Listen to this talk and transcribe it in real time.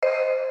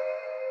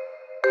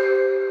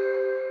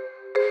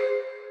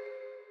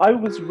I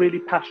was really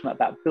passionate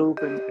about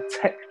building a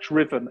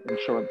tech-driven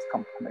insurance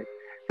company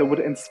that would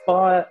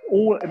inspire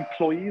all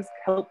employees,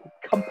 help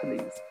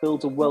companies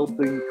build a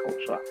well-being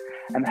culture,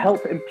 and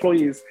help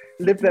employees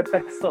live their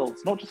best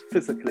selves, not just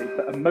physically,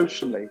 but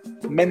emotionally,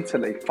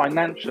 mentally,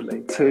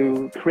 financially,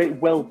 to create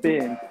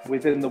well-being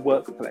within the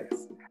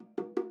workplace.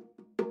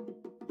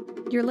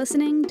 You're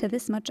listening to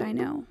This Much I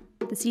Know,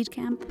 the Seed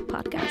Camp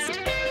podcast.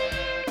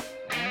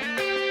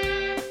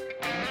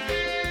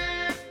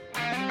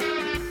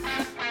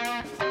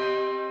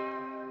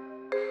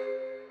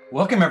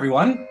 Welcome,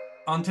 everyone.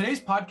 On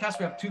today's podcast,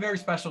 we have two very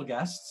special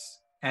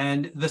guests,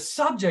 and the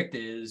subject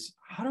is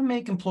how to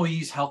make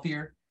employees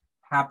healthier,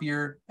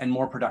 happier, and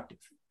more productive.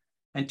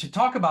 And to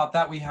talk about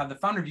that, we have the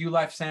founder of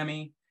ULife,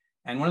 Sammy,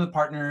 and one of the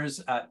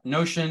partners at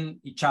Notion,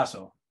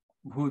 Ichazo,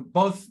 who are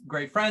both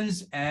great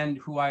friends and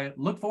who I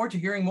look forward to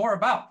hearing more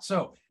about.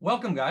 So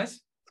welcome, guys.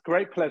 It's a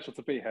great pleasure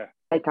to be here.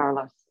 Hey,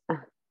 Carlos.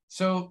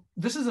 So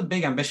this is a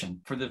big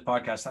ambition for this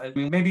podcast. I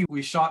mean, maybe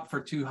we shot for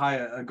too high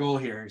a goal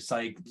here. It's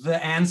like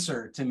the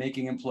answer to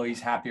making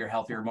employees happier,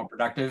 healthier, more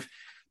productive.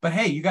 But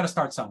hey, you got to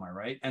start somewhere,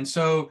 right? And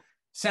so,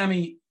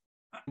 Sammy,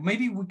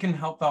 maybe we can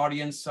help the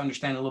audience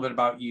understand a little bit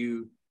about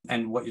you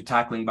and what you're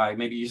tackling by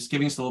maybe just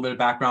giving us a little bit of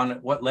background.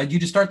 What led you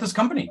to start this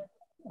company?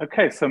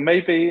 Okay, so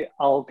maybe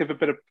I'll give a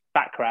bit of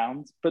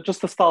background, but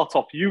just to start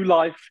off,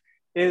 ULife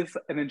is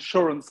an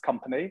insurance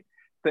company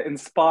that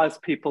inspires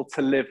people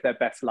to live their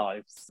best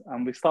lives.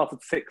 And we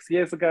started 6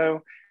 years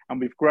ago,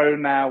 and we've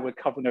grown now. We're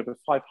covering over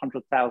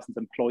 500,000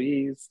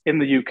 employees in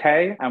the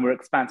UK, and we're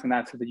expanding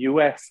now to the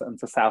US and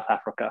to South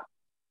Africa.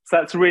 So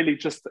that's really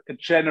just a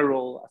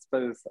general, I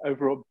suppose,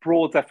 overall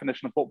broad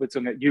definition of what we're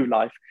doing at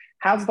ULife.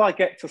 How did I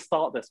get to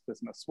start this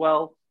business?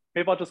 Well,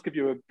 maybe I'll just give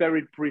you a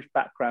very brief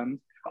background.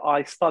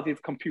 I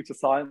studied computer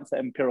science at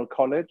Imperial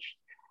College,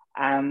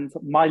 and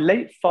my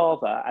late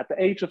father, at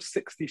the age of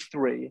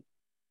 63,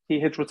 he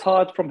had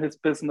retired from his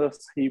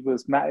business. He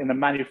was in a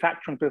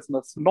manufacturing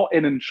business, not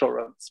in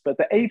insurance. But at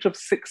the age of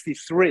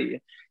 63,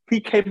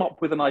 he came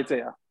up with an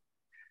idea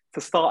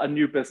to start a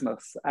new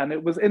business. And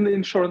it was in the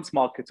insurance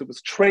market. It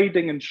was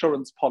trading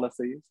insurance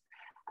policies.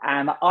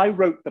 And I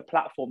wrote the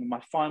platform in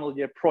my final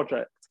year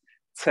project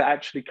to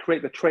actually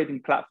create the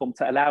trading platform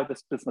to allow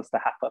this business to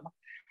happen.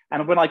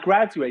 And when I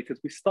graduated,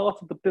 we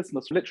started the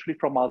business literally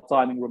from our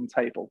dining room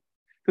table.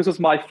 This was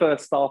my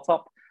first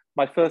startup,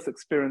 my first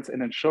experience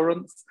in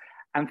insurance.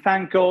 And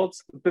thank God,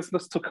 the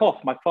business took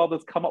off. My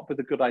father's come up with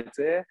a good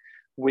idea.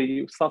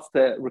 We started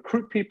to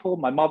recruit people.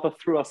 My mother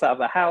threw us out of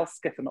the house,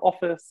 get an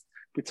office.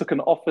 We took an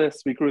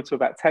office. We grew to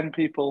about 10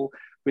 people.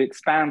 We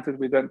expanded.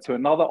 We went to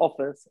another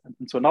office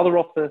and to another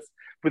office.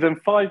 Within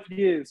 5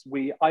 years,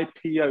 we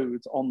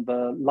IPO'd on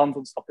the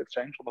London Stock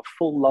Exchange, on the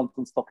full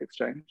London Stock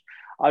Exchange.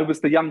 I was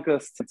the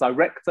youngest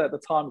director at the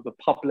time of a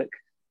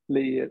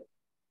publicly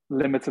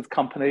limited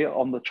company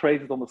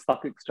traded on the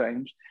stock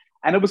exchange.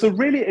 And it was a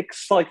really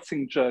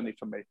exciting journey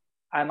for me.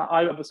 And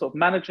I was sort of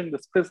managing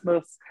this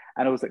business,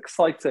 and it was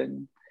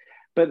exciting.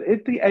 But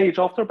at the age,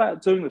 after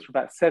about doing this for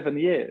about 7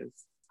 years,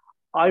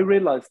 I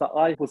realized that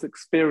I was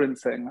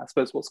experiencing, I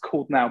suppose, what's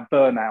called now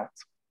burnout.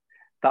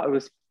 That I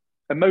was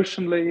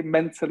emotionally,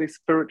 mentally,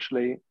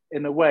 spiritually,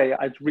 in a way,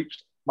 I'd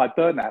reached my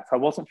burnout. I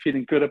wasn't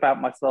feeling good about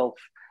myself.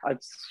 I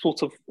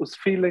sort of was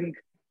feeling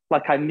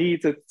like I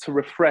needed to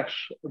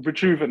refresh,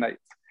 rejuvenate.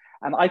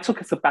 And I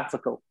took a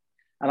sabbatical.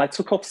 And I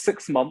took off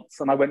 6 months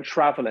and I went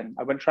traveling.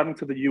 I went traveling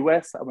to the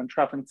US, I went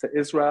traveling to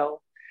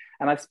Israel,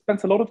 and I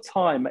spent a lot of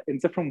time in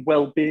different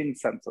well-being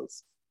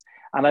centers.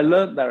 And I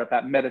learned there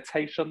about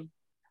meditation.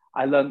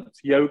 I learned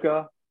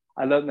yoga.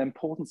 I learned the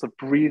importance of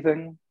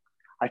breathing.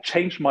 I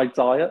changed my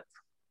diet.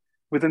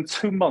 Within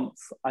 2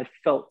 months, I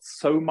felt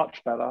so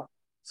much better,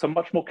 so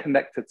much more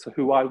connected to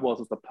who I was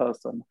as a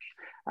person.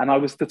 And I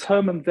was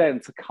determined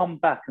then to come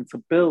back and to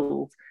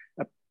build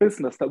a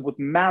business that would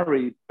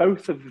marry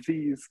both of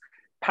these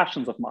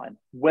passions of mine,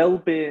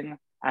 well-being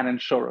and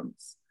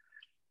insurance.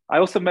 I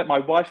also met my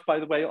wife, by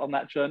the way, on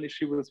that journey.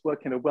 She was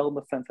working in a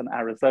wellness center in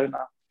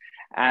Arizona,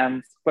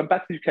 and went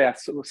back to the UK.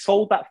 I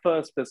sold that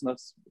first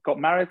business, got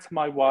married to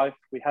my wife.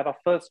 We had our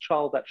first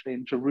child actually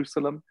in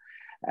Jerusalem,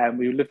 and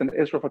we lived in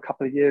Israel for a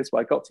couple of years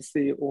where I got to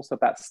see also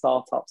about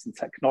startups and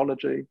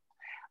technology.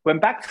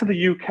 Went back to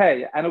the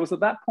UK, and it was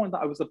at that point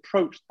that I was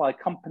approached by a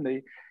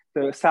company,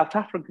 the South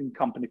African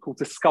company called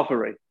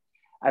Discovery,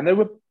 and they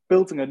were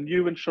building a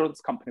new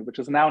insurance company, which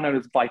is now known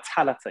as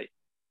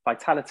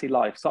Vitality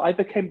Life. So I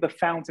became the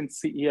founding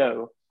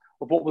CEO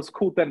of what was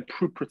called then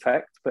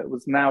PruProtect, but it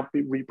was now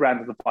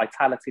rebranded as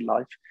Vitality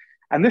Life.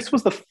 And this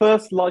was the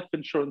first life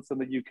insurance in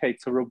the UK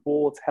to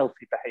reward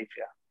healthy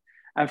behavior.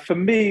 And for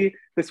me,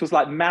 this was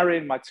like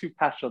marrying my two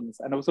passions,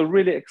 and it was a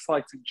really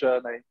exciting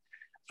journey.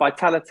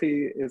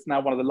 Vitality is now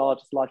one of the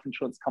largest life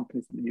insurance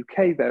companies in the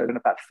UK. They're in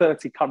about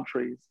 30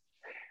 countries.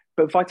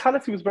 But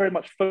Vitality was very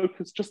much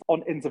focused just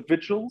on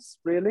individuals,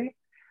 really,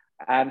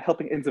 and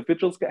helping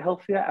individuals get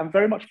healthier, and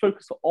very much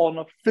focused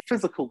on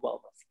physical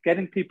wellness,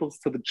 getting people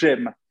to the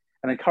gym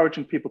and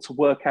encouraging people to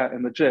work out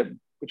in the gym,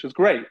 which is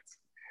great.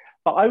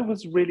 But I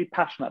was really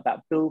passionate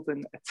about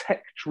building a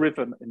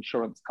tech-driven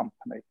insurance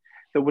company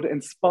that would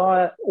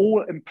inspire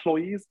all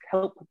employees,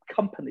 help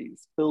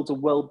companies build a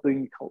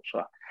well-being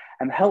culture,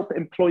 and help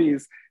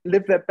employees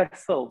live their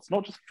best selves,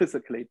 not just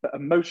physically, but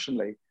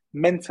emotionally,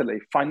 mentally,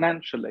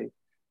 financially,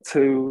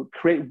 to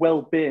create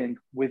well-being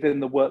within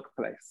the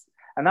workplace.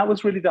 And that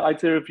was really the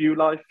idea of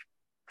ULife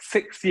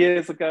 6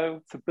 years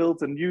ago, to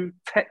build a new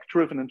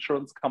tech-driven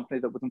insurance company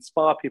that would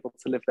inspire people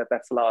to live their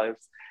best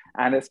lives.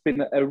 And it's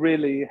been a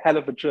really hell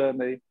of a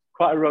journey,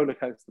 quite a roller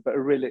coaster, but a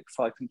really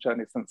exciting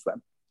journey since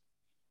then.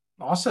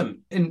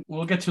 Awesome. And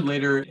we'll get to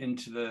later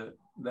into the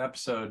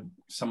episode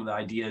some of the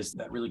ideas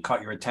that really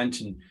caught your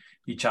attention,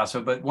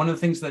 Ichaso. But one of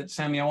the things that,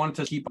 Sammy, I wanted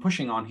to keep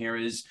pushing on here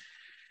is,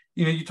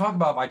 you talk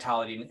about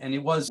Vitality, and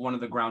it was one of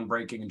the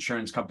groundbreaking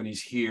insurance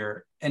companies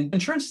here. And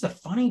insurance is a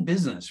funny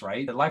business,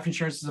 right? The life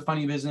insurance is a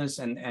funny business.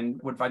 And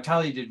what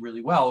Vitality did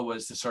really well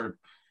was to sort of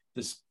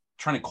this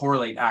trying to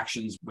correlate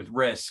actions with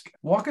risk.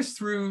 Walk us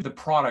through the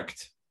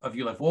product of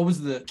ULife. What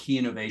was the key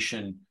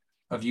innovation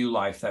of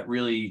ULife that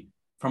really,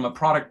 from a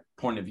product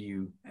point of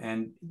view,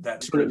 and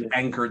that sort of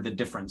anchored the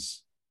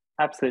difference?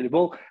 Absolutely.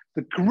 Well,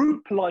 the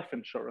group life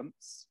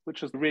insurance,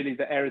 which is really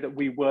the area that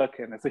we work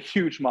in, is a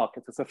huge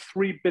market. It's a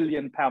 £3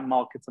 billion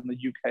market in the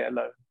UK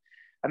alone.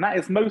 And that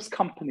is most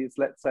companies,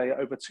 let's say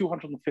over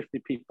 250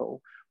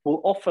 people,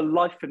 will offer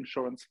life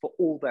insurance for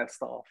all their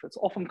staff. It's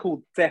often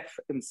called death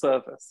in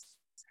service.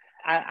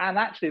 And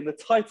actually, in the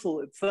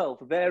title itself,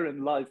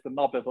 therein lies the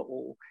nub of it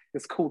all.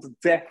 It's called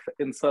death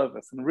in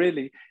service. And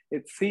really,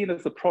 it's seen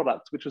as a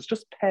product which is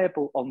just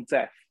payable on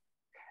death.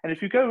 And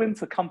if you go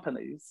into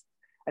companies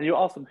and you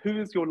ask them,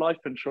 who is your life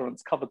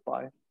insurance covered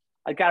by?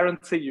 I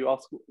guarantee you,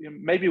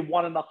 maybe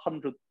 1 in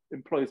 100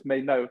 employees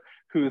may know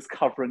who is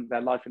covering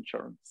their life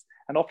insurance.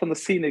 And often the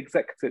senior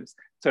executives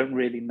don't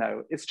really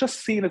know. It's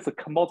just seen as a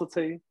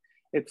commodity.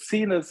 It's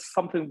seen as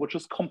something which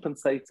just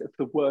compensates if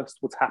the worst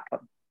would happen.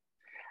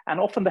 And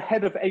often the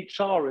head of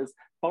HR is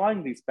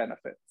buying these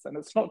benefits. And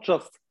it's not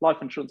just life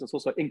insurance, it's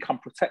also income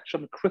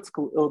protection,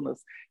 critical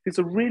illness. These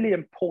are really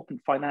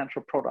important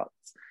financial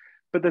products.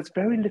 But there's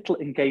very little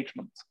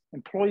engagement.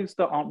 Employees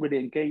that aren't really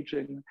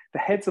engaging. The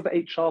heads of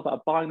HR that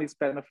are buying these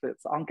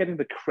benefits aren't getting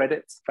the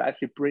credits for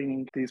actually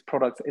bringing these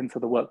products into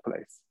the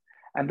workplace.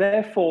 And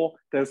therefore,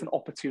 there's an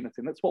opportunity.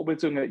 And that's what we're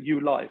doing at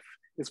ULife,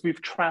 is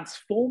we've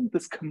transformed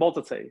this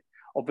commodity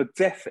of a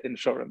death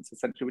insurance,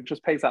 essentially, which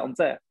just pays out on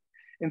death,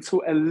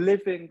 into a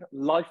living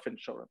life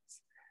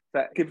insurance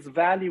that gives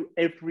value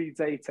every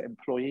day to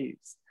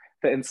employees,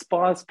 that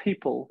inspires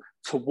people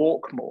to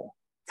walk more,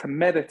 to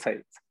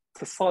meditate,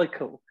 to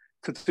cycle,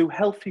 to do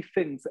healthy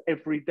things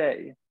every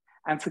day,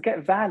 and to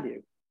get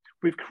value.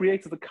 We've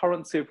created a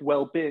currency of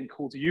well-being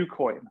called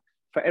Ucoin.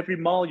 For every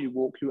mile you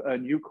walk, you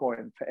earn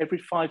Ucoin. For every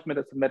 5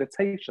 minutes of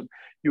meditation,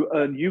 you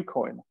earn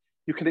Ucoin.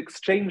 You can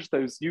exchange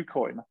those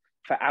Ucoin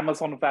for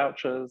Amazon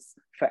vouchers,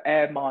 for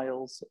air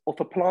miles, or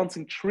for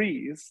planting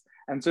trees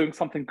and doing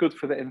something good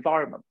for the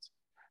environment.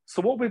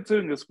 So what we're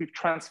doing is we've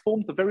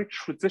transformed the very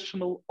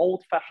traditional,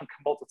 old-fashioned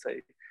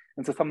commodity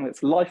into something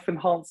that's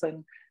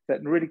life-enhancing,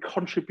 that really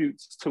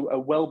contributes to a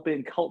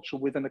well-being culture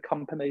within a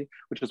company,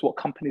 which is what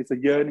companies are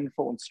yearning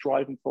for and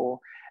striving for.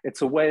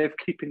 It's a way of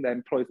keeping their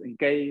employees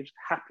engaged,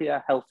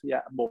 happier,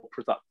 healthier, and more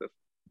productive.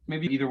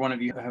 Maybe either one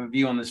of you have a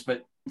view on this,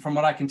 but from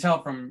what I can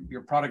tell from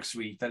your product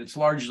suite, that it's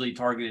largely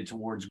targeted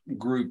towards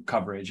group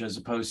coverage as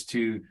opposed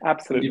to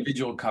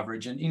individual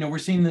coverage. And, we're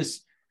seeing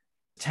this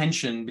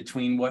tension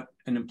between what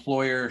an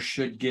employer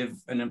should give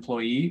an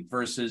employee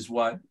versus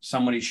what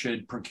somebody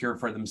should procure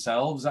for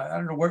themselves. I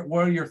don't know,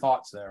 what are your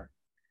thoughts there?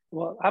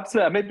 Well,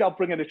 absolutely. Maybe I'll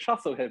bring in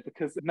Ichaso here,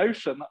 because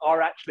Notion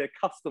are actually a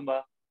customer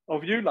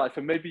of ULife,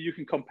 and maybe you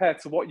can compare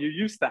to what you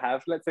used to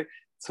have, let's say,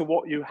 to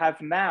what you have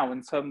now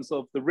in terms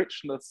of the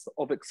richness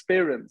of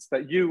experience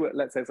that you,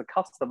 let's say, as a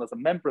customer, as a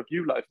member of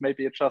ULife,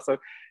 maybe Ichaso,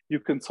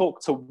 you can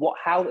talk to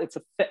how it's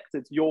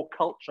affected your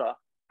culture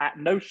at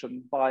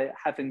Notion by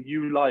having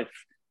ULife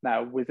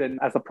now within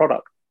as a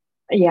product.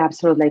 Yeah,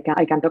 absolutely.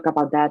 I can talk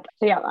about that.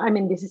 So yeah,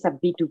 this is a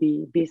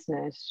B2B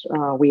business.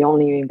 We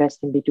only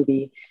invest in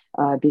B2B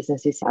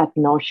businesses at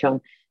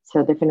Notion.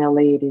 So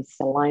definitely it is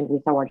aligned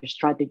with our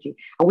strategy.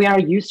 We are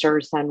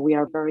users and we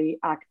are very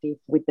active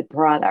with the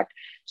product.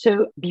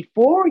 So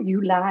before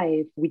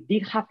ULife, we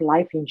did have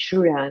life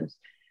insurance,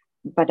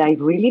 but I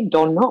really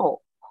don't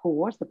know who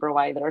was the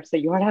provider. So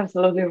you are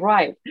absolutely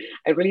right.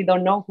 I really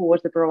don't know who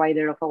was the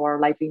provider of our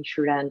life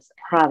insurance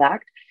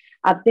product.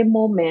 At the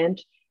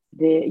moment,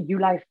 the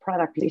ULife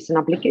product is an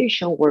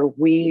application where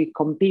we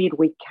compete.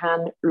 We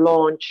can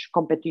launch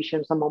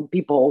competitions among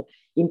people.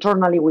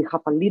 Internally, we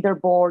have a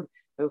leaderboard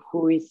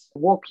who is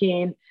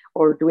walking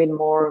or doing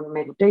more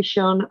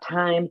meditation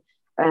time.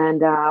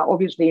 And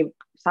obviously,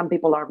 some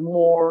people are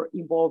more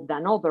involved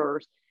than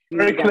others.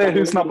 Very clear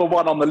who's number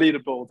one on the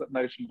leaderboard at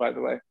Notion, by the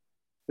way.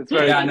 It's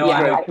very, yeah, no,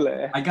 very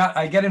clear.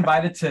 I get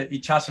invited to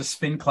Ichasa's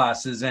spin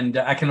classes, and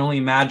I can only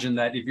imagine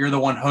that if you're the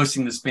one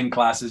hosting the spin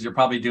classes, you're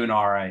probably doing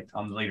all right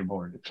on the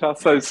leaderboard.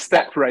 Ichasa's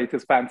step rate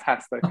is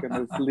fantastic and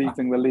is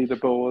leading the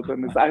leaderboard,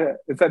 and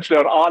it's actually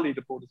on our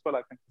leaderboard as well,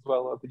 I think, as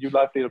well, the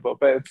YouLife leaderboard.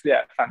 But it's,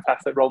 yeah,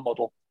 fantastic role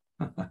model.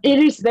 It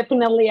is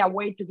definitely a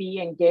way to be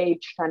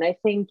engaged. And I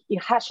think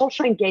it has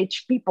also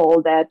engaged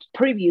people that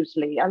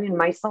previously, I mean,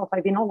 myself,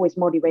 I've been always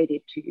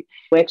motivated to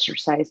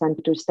exercise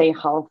and to stay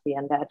healthy.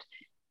 And that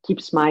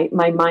keeps my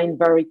mind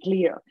very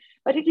clear.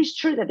 But it is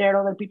true that there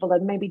are other people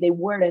that maybe they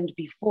weren't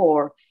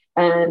before.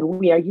 And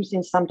we are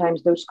using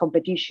sometimes those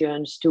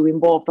competitions to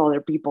involve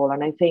other people.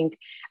 And I think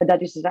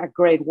that is a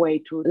great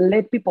way to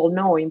let people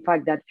know, in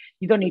fact, that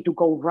you don't need to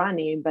go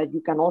running, but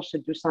you can also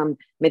do some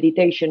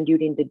meditation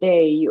during the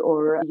day,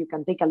 or you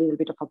can take a little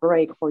bit of a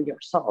break for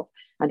yourself.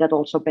 And that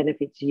also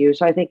benefits you.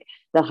 So I think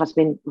that has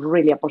been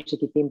really a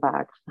positive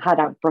impact, had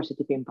a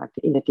positive impact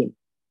in the team.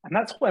 And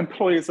that's what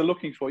employers are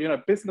looking for. You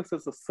know,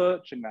 businesses are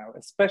searching now,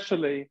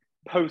 especially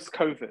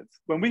post-COVID.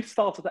 When we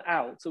started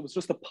out, it was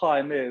just the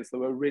pioneers that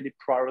were really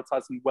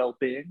prioritizing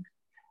well-being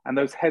and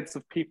those heads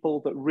of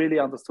people that really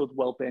understood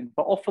well-being.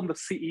 But often the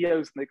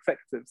CEOs and the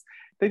executives,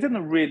 they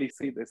didn't really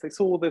see this. They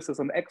saw this as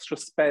an extra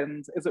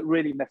spend. Is it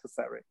really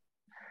necessary?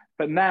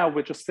 But now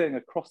we're just seeing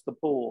across the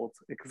board,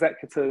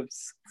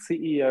 executives,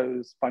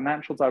 CEOs,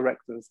 financial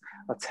directors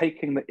are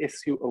taking the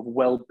issue of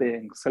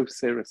well-being so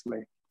seriously.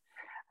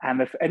 And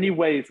if any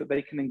ways that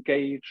they can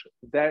engage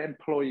their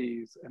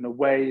employees in a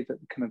way that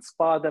can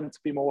inspire them to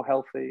be more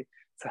healthy,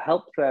 to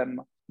help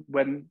them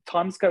when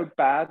times go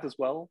bad as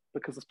well,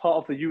 because as part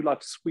of the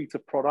YouLife suite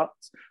of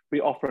products, we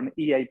offer an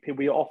EAP,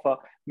 we offer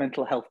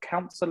mental health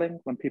counseling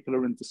when people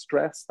are in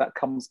distress. That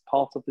comes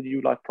part of the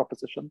YouLife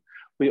proposition.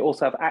 We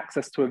also have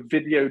access to a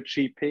video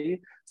GP.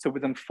 So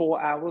within 4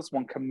 hours,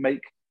 one can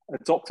make a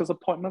doctor's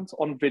appointment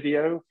on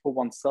video for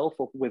oneself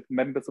or with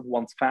members of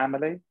one's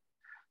family.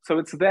 So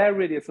it's there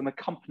really as an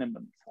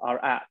accompaniment, our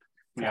app,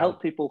 to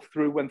help people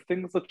through when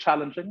things are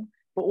challenging,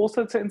 but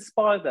also to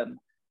inspire them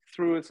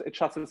through, as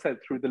Ichasa said,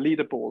 through the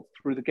leaderboard,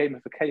 through the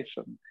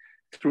gamification,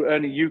 through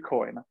earning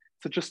Ucoin,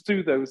 to just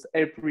do those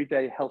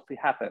everyday healthy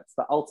habits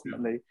that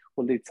ultimately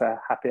will lead to a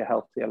happier,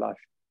 healthier life.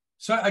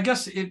 So I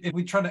guess if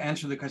we try to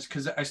answer the question,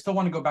 because I still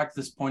want to go back to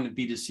this point of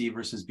B2C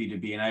versus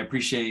B2B, and I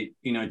appreciate,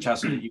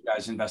 Chester, that you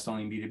guys invest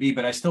only in B2B,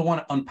 but I still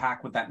want to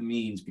unpack what that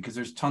means, because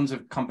there's tons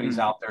of companies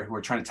out there who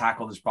are trying to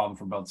tackle this problem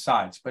from both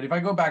sides. But if I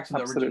go back to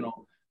the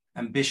original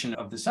ambition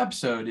of this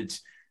episode,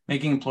 it's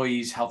making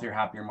employees healthier,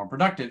 happier, more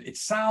productive. It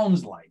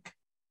sounds like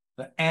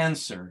the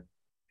answer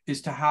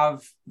is to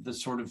have the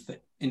sort of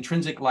the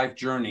intrinsic life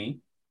journey,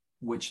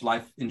 which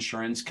life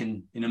insurance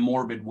can, in a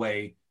morbid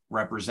way,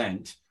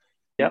 represent.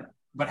 Yep.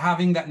 But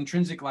having that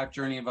intrinsic life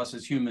journey of us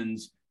as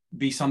humans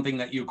be something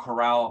that you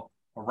corral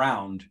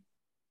around,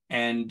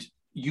 and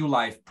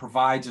YouLife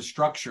provides a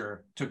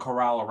structure to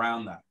corral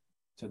around that.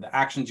 So the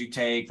actions you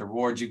take, the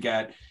rewards you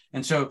get.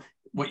 And so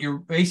what you're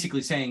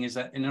basically saying is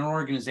that in an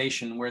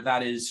organization where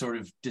that is sort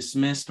of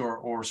dismissed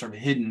or sort of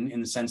hidden,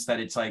 in the sense that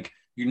it's like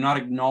you're not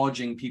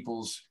acknowledging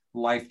people's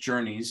life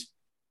journeys,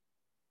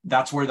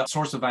 that's where the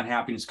source of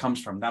unhappiness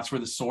comes from. That's where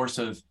the source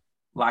of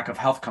lack of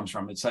health comes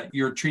from. It's like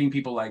you're treating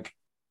people like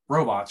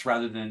robots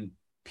rather than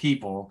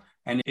people.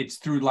 And it's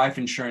through life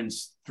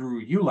insurance,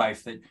 through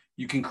YouLife, that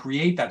you can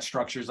create that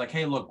structure. It's like,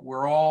 hey, look,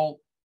 we're all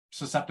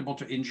susceptible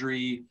to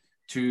injury,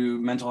 to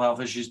mental health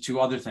issues,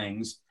 to other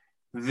things.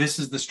 This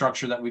is the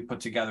structure that we put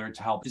together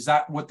to help. Is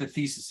that what the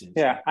thesis is?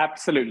 Yeah,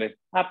 absolutely.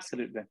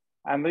 Absolutely.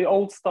 And the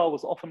old style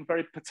was often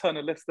very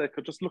paternalistic,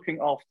 or just looking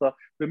after.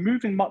 We're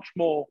moving much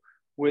more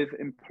with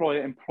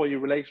employer-employee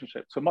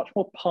relationships, so a much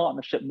more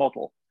partnership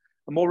model,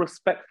 a more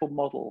respectful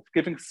model,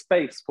 giving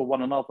space for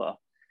one another.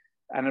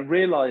 And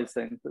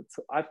realizing that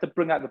I have to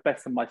bring out the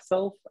best in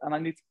myself, and I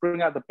need to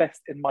bring out the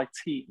best in my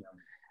team. Yeah.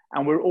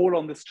 And we're all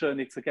on this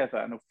journey together.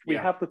 And if we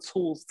have the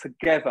tools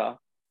together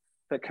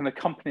that can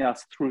accompany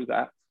us through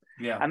that.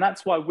 Yeah. And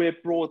that's why we're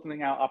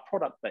broadening out our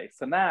product base.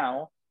 So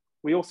now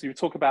you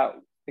talk about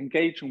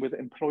engaging with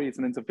employees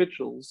and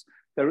individuals.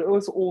 There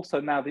is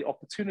also now the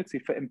opportunity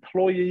for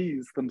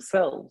employees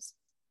themselves,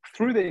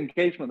 through the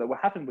engagement that we're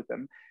having with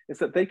them, is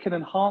that they can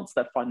enhance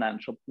their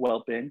financial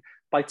well-being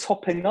by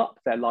topping up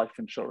their life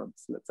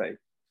insurance, let's say,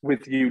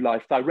 with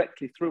YouLife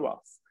directly through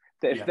us.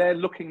 That if they're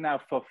looking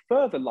now for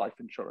further life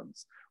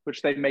insurance,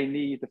 which they may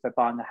need if they're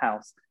buying a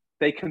house,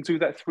 they can do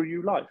that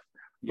through YouLife.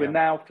 We're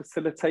now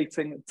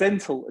facilitating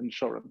dental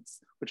insurance,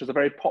 which is a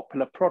very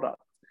popular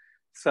product.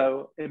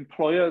 So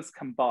employers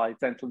can buy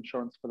dental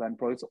insurance for their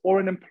employees,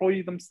 or an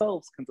employee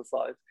themselves can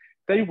decide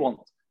they want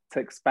to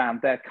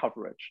expand their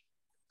coverage.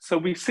 So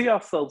we see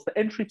ourselves, the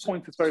entry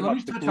point is very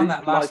much the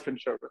group life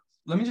insurance.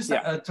 Let me just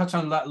touch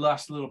on that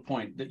last little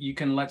point, that you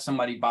can let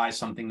somebody buy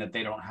something that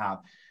they don't have.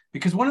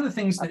 Because one of the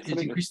things that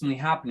is increasingly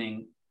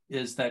happening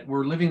is that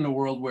we're living in a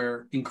world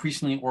where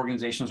increasingly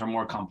organizations are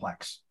more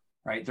complex,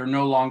 right? They're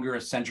no longer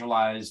a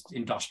centralized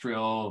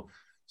industrial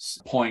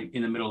point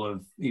in the middle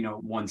of,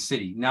 one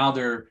city. Now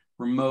they're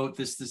remote,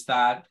 this,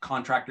 that,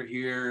 contractor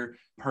here,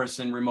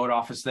 person, remote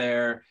office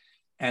there.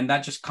 And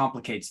that just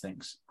complicates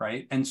things,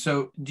 right? And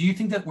so do you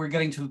think that we're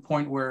getting to the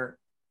point where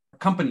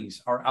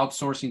companies are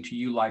outsourcing to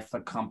YouLife the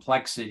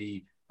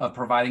complexity of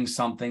providing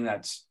something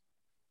that's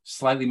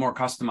slightly more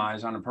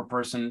customized on a per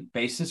person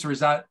basis, or is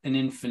that an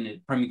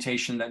infinite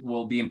permutation that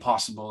will be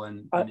impossible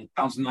and it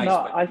sounds nice,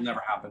 but it'll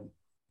never happen?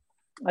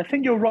 I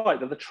think you're right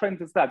that the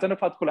trend is that. I don't know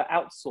if I'd call it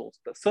outsourced,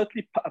 but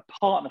certainly a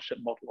partnership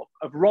model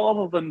of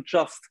rather than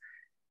just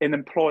an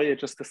employer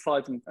just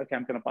deciding, okay,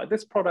 I'm going to buy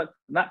this product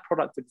and that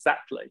product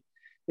exactly,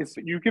 is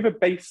that you give a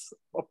base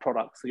of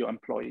products to your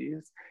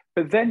employees,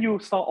 but then you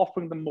start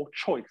offering them more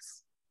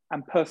choice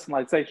and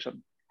personalization.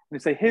 And you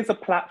say, here's a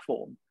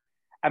platform.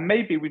 And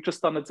maybe we've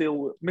just done a deal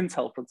with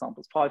Mintel, for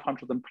example, it's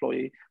 500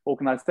 employee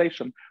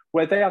organization,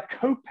 where they are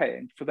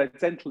co-paying for their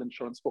dental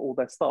insurance for all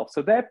their staff.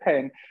 So they're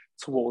paying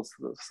towards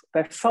this.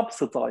 They're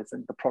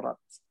subsidizing the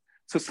products.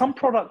 So some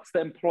products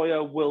the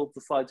employer will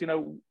decide,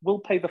 we'll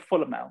pay the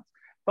full amount.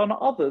 But on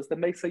others, they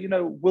may say,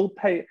 we'll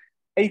pay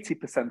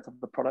 80% of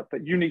the product,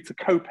 but you need to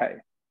co-pay.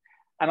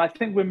 And I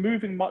think we're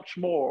moving much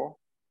more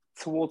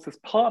towards this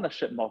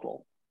partnership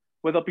model,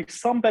 where there'll be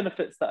some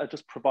benefits that are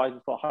just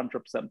provided for 100%,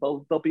 but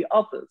there'll be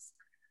others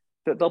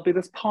that there'll be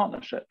this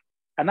partnership.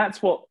 And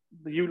that's what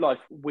the YouLife,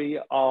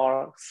 we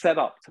are set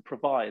up to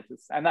provide.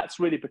 And that's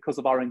really because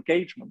of our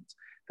engagement,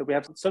 that we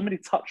have so many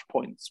touch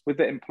points with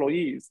the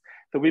employees,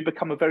 that we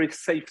become a very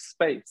safe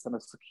space and a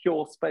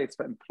secure space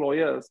for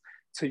employers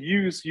to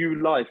use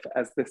YouLife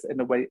as this, in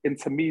a way,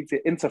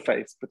 intermediate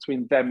interface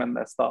between them and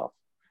their staff.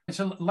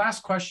 So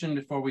last question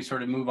before we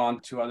sort of move on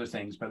to other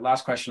things, but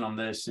last question on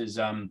this is,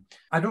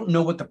 I don't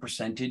know what the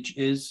percentage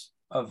is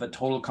of the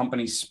total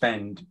company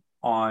spend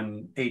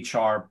on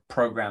HR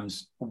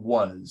programs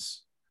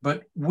was,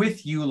 but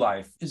with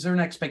YouLife, is there an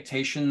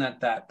expectation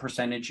that that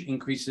percentage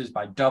increases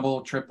by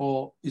double,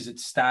 triple? Is it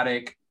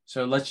static?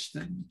 So let's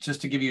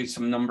just to give you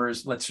some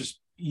numbers, let's just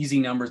easy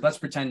numbers. Let's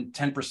pretend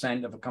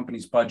 10% of a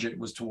company's budget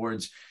was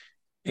towards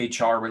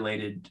HR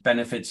related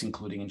benefits,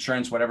 including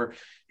insurance, whatever.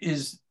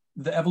 Is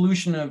the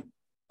evolution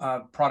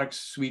of product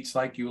suites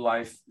like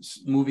YouLife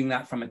moving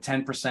that from a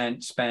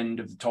 10% spend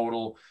of the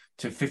total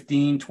to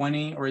 15,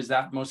 20, or is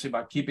that mostly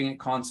about keeping it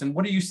constant?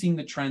 What are you seeing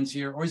the trends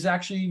here, or is it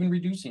actually even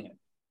reducing it?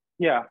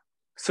 Yeah,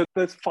 so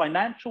there's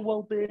financial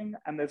well-being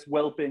and there's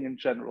well-being in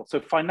general.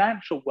 So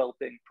financial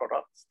well-being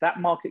products, that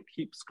market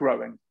keeps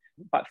growing,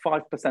 about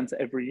 5%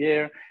 every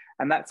year.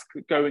 And that's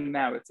going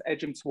now, it's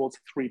edging towards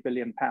 £3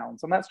 billion.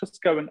 And that's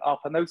just going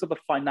up. And those are the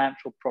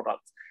financial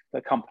products that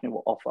a company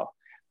will offer.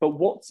 But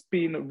what's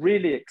been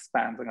really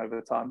expanding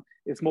over time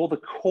is more the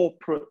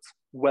corporate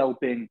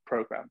well-being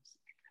programs,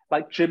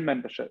 like gym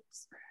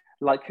memberships,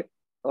 like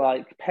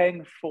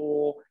paying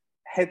for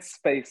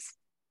Headspace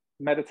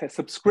meditation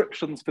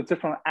subscriptions for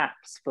different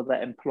apps for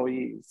their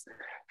employees,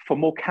 for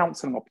more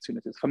counseling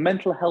opportunities, for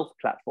mental health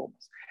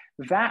platforms.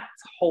 That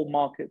whole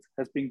market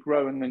has been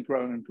growing and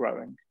growing and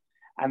growing.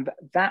 And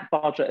that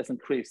budget has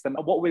increased. And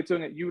what we're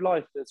doing at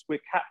YouLife is we're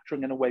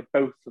capturing, in a way,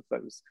 both of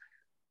those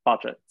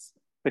budgets,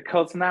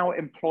 because now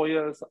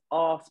employers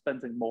are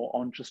spending more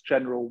on just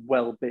general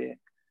well-being.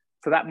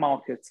 So that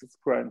market has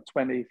grown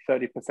 20,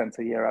 30%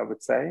 a year, I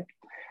would say.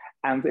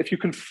 And if you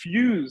can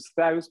fuse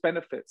those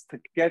benefits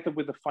together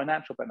with the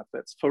financial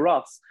benefits, for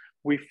us,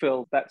 we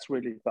feel that's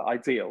really the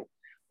ideal,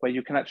 where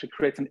you can actually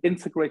create an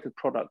integrated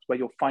product where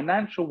your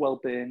financial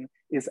well-being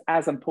is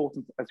as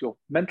important as your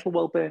mental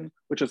well-being,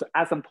 which is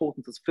as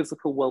important as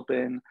physical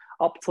well-being.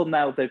 Up till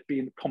now, they've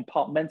been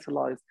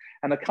compartmentalized,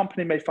 and a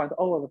company may find,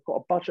 oh, I've got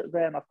a budget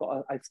there, and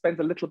I spend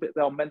a little bit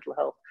there on mental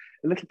health,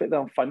 a little bit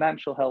there on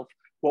financial health.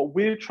 What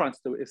we're trying to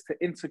do is to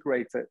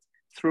integrate it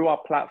through our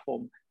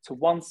platform to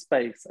one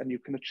space, and you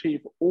can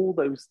achieve all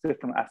those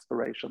different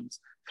aspirations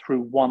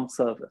through one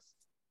service.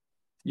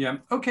 Yeah.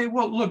 Okay.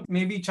 Well, look,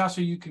 maybe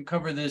Chaso, you can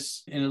cover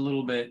this in a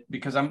little bit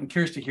because I'm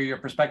curious to hear your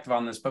perspective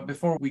on this. But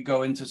before we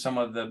go into some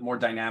of the more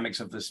dynamics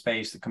of the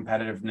space, the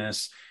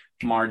competitiveness,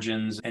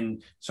 margins,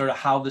 and sort of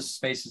how this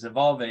space is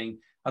evolving,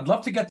 I'd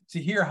love to get to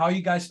hear how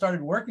you guys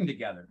started working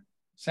together.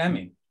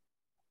 Sammy.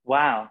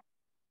 Wow.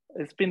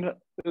 It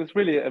was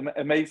really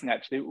amazing,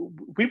 actually.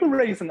 We were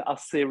raising our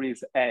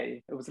Series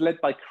A. It was led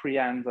by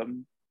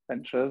Creandum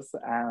Ventures,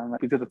 and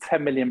we did a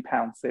 £10 million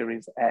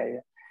Series A.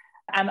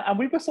 And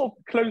we were sort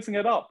of closing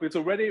it up. We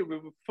were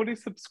fully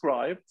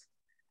subscribed,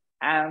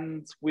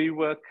 and we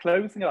were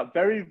closing it up,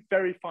 very,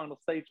 very final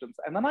stages.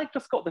 And then I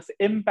just got this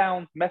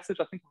inbound message,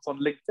 I think it was on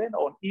LinkedIn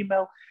or an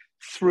email,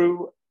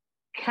 through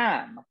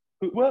Cam,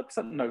 who works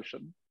at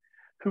Notion,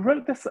 who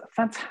wrote this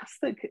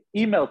fantastic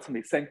email to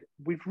me saying,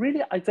 we've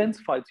really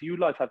identified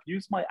YouLife. I've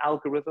used my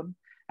algorithm,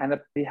 and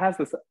he has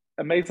this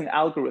amazing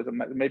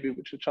algorithm, maybe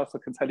which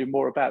Chaso can tell you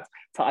more about,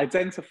 to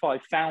identify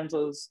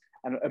founders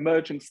and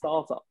emerging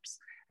startups.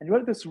 And he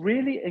wrote this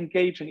really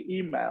engaging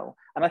email.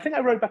 And I think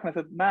I wrote back and I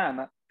said,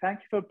 man, thank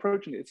you for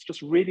approaching it. It's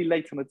just really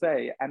late in the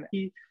day. And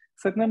he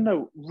said,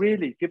 no,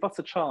 really, give us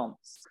a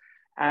chance.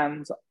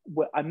 And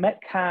I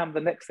met Cam the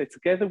next day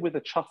together with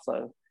a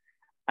Chaso.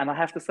 And I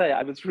have to say,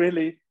 I was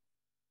really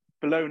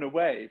blown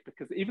away,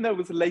 because even though it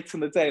was late in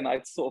the day and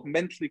I'd sort of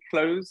mentally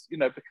closed,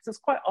 because it's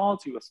quite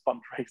arduous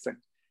fundraising.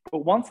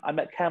 But once I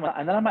met Cam,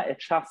 and then I met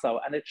Ichaso,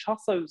 and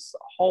Ichaso's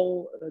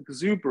whole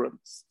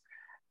exuberance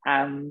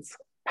and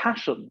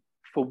passion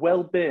for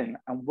well-being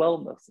and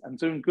wellness and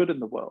doing good in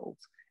the world,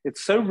 it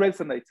so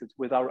resonated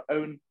with our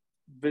own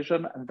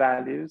vision and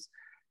values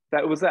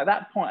that it was at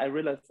that point I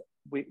realized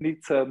we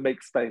need to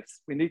make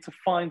space. We need to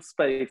find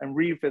space and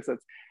revisit.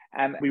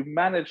 And we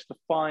managed to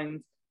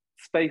find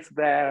space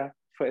there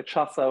for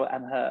Ichaso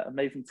and her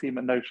amazing team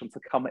at Notion to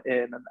come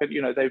in. And,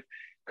 you know, they've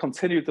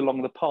continued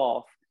along the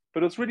path.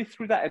 But it was really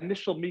through that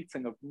initial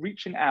meeting of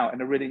reaching out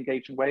in a really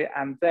engaging way.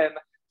 And then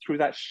through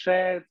that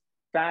shared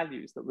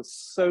values that was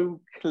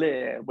so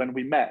clear when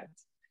we met,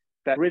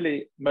 that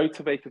really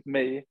motivated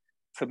me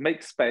to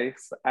make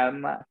space.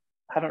 And I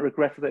haven't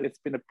regretted it. It's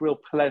been a real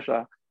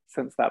pleasure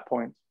since that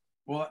point.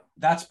 Well,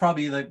 that's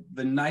probably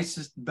the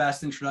nicest,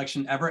 best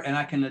introduction ever. And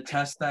I can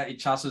attest that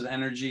Ichaso's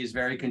energy is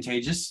very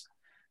contagious.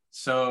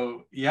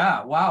 So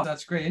yeah, wow,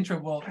 that's a great intro.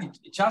 Well,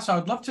 Ichaso, I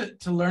would love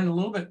to learn a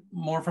little bit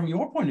more from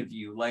your point of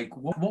view. Like,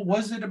 what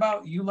was it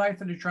about YouLife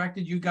that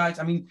attracted you guys?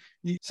 I mean,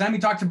 Sammy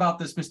talked about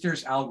this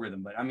mysterious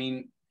algorithm, but I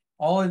mean,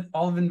 all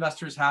of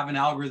investors have an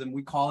algorithm.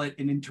 We call it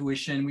an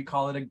intuition, we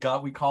call it a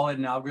gut, we call it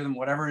an algorithm,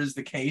 whatever is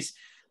the case.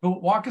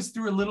 But walk us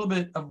through a little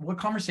bit of what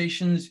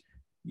conversations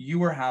you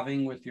were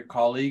having with your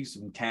colleagues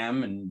and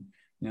Cam and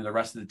the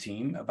rest of the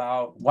team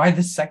about why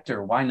this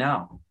sector, why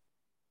now?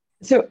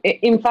 So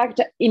in fact,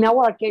 in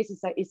our case,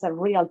 it's a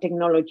real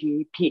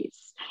technology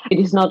piece. It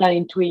is not an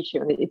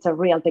intuition, it's a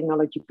real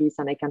technology piece.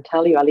 And I can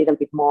tell you a little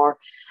bit more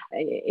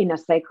in a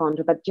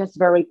second, but just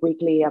very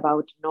quickly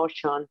about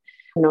Notion.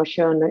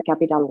 Notion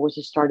Capital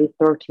was started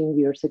 13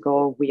 years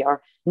ago. We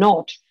are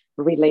not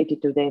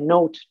related to the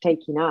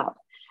note-taking app,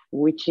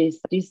 which is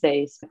these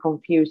days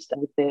confused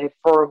with the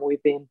firm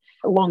we've been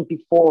long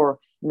before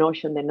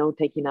Notion, the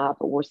note-taking app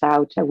was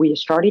out. We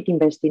started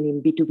investing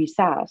in B2B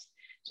SaaS.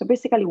 So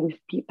basically, we've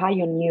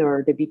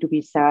pioneered the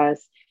B2B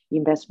SaaS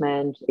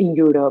investment in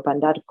Europe,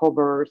 and that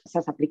covers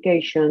SaaS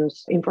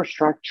applications,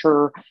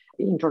 infrastructure,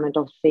 Internet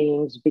of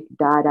Things, big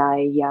data,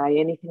 AI,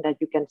 anything that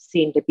you can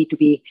see in the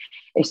B2B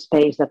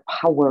space that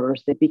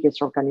powers the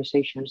biggest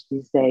organizations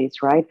these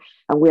days, right?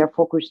 And we are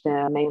focused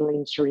mainly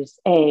in Series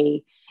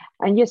A.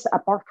 And yes,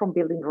 apart from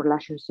building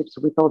relationships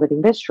with other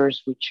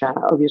investors, which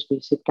obviously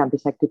Seedcamp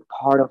is a good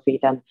part of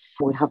it, and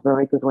we have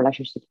very good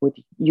relationships with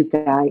you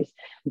guys.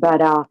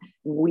 But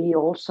we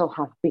also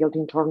have built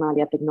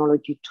internally a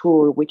technology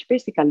tool which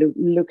basically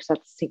looks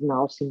at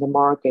signals in the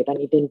market and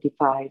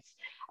identifies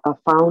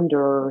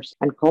founders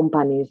and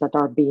companies that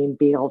are being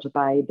built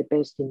by the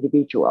best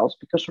individuals,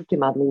 because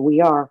ultimately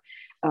we are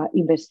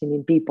investing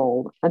in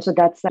people. And so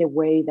that's the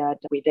way that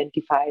we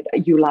identified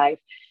YouLife.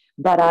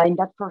 But in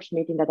that first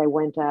meeting that I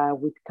went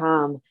with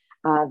Cam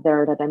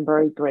there, that I'm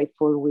very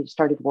grateful, we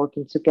started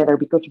working together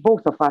because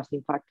both of us,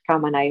 in fact,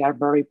 Cam and I are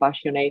very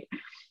passionate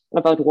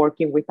about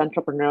working with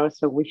entrepreneurs.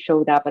 So we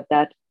showed up at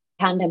that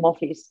Tandem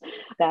office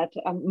that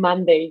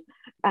Monday.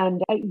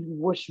 And I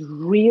was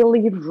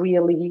really,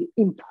 really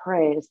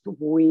impressed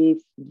with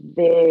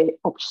the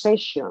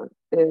obsession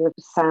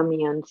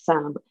Sammy and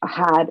Sam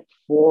had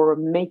for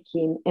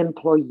making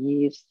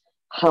employees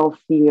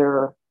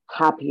healthier,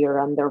 happier,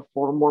 and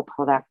therefore more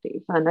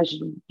productive. And as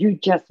you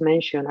just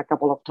mentioned a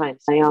couple of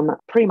times, I am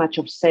pretty much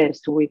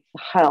obsessed with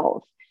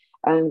health.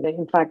 And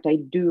in fact, I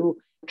do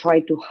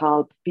try to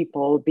help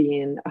people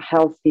being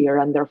healthier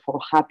and therefore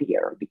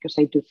happier, because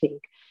I do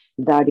think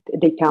that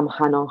they come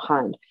hand in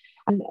hand.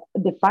 And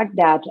the fact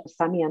that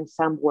Sammy and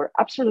Sam were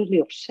absolutely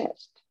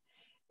obsessed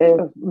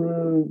with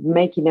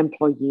making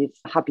employees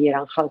happier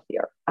and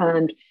healthier.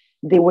 And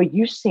they were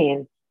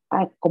using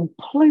a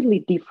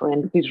completely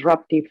different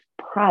disruptive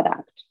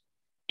product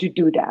to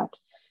do that.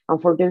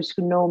 And for those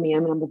who know me,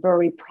 I'm a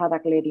very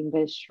product-led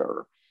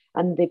investor.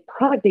 And the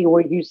product they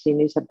were using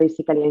is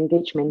basically an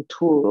engagement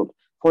tool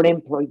for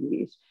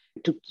employees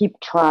to keep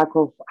track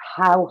of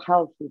how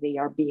healthy they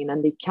are being.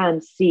 And they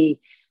can see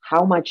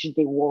how much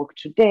they work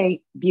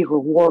today, be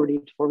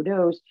rewarded for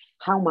those,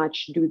 how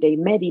much do they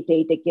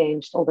meditate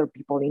against other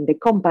people in the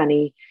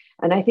company.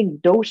 And I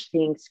think those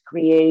things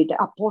create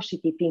a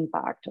positive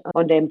impact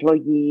on the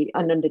employee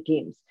and on the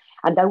teams.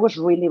 And that was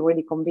really,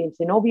 really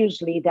convincing.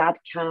 Obviously, that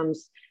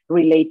comes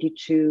related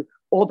to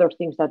other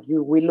things that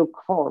we look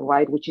for,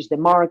 right? Which is the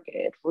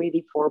market,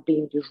 really for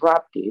being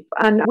disruptive.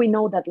 And we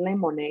know that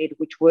Lemonade,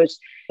 which was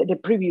the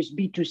previous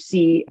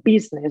B2C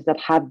business that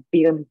had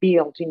been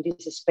built in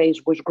this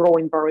space, was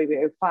growing very,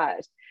 very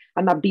fast.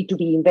 I'm a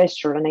B2B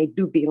investor, and I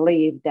do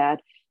believe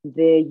that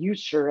the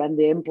user and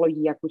the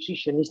employee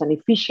acquisition is an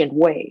efficient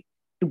way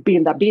to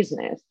build a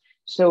business.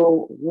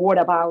 So what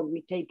about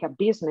we take a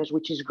business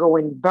which is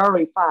growing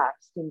very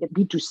fast in the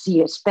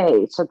B2C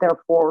space? So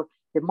therefore,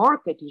 the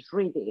market is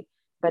ready,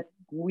 but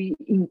we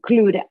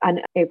include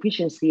an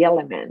efficiency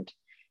element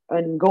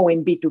and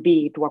going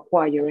B2B to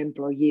acquire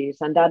employees.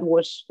 And that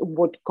was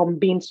what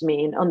convinced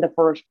me in the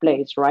first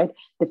place, right?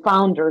 The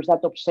founders, that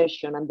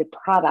obsession and the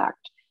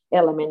product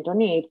element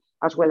on it,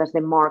 as well as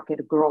the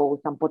market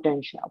growth and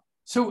potential.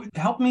 So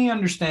help me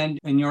understand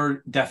in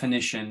your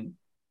definition,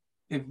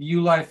 if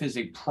YouLife is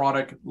a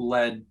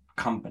product-led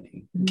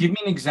company. Give me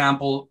an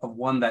example of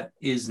one that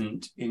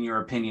isn't, in your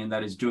opinion,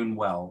 that is doing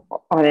well.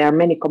 There are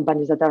many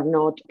companies that are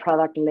not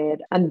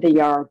product-led and they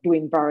are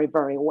doing very,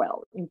 very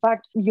well. In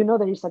fact,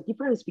 there is a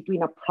difference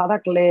between a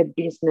product-led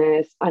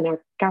business and a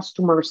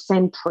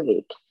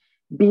customer-centric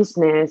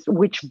business,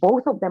 which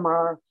both of them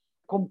are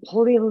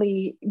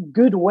completely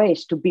good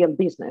ways to build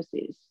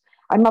businesses.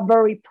 I'm a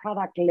very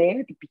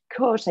product-led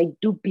because I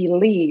do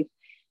believe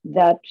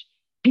that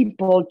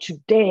people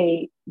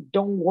today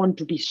don't want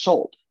to be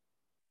sold.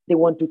 They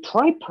want to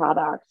try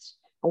products.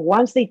 And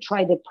once they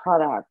try the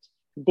product,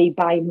 they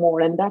buy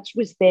more. And that's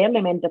with the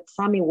element that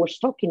Sami was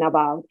talking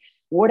about.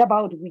 What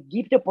about we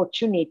give the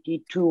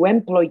opportunity to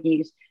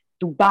employees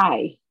to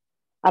buy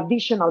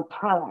additional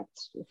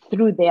products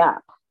through the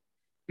app,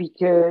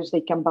 because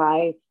they can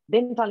buy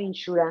dental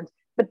insurance,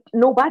 but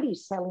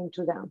nobody's selling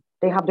to them.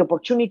 They have the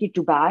opportunity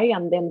to buy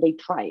and then they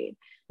try it.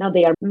 Now,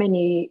 there are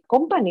many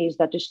companies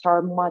that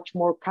start much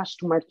more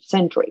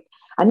customer-centric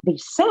and they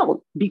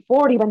sell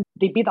before even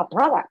they build a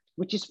product,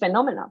 which is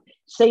phenomenal.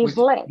 Sales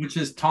led. Which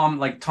is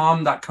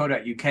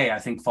tom.co.uk, I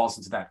think falls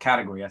into that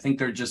category. I think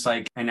they're just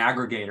like an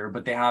aggregator,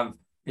 but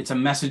it's a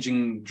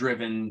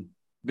messaging-driven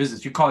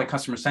business. You call it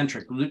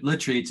customer-centric.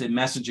 Literally, it's a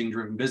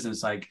messaging-driven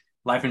business, like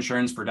life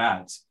insurance for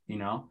dads,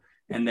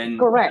 and then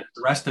correct.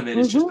 The rest of it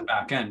is just the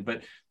back end.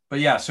 But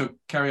yeah, so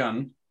carry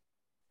on.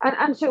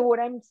 And so what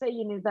I'm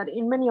saying is that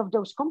in many of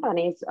those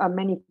companies,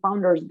 many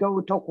founders go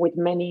talk with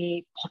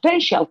many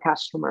potential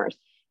customers.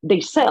 They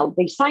sell,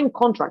 they sign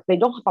contracts. They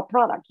don't have a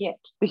product yet.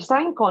 They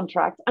sign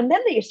contracts and then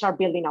they start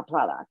building a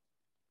product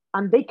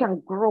and they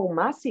can grow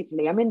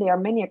massively. I mean, there are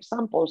many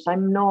examples.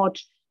 I'm not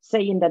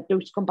saying that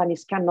those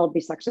companies cannot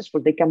be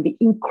successful. They can be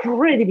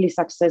incredibly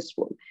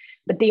successful,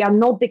 but they are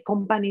not the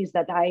companies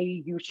that I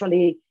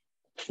usually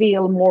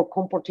feel more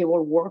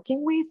comfortable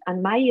working with.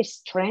 And my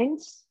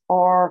strengths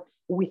are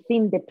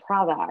within the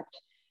product.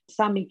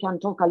 Sami can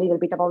talk a little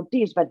bit about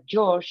this, but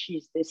Josh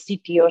is the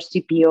CTO,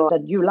 CPO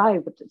that you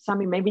like. But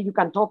Sami, maybe you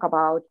can talk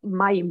about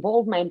my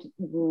involvement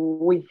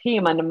with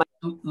him.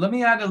 Let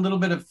me add a little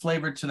bit of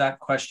flavor to that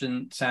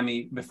question,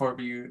 Sami, before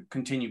you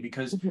continue,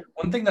 because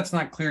one thing that's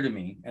not clear to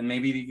me, and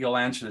maybe you'll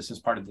answer this as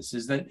part of this,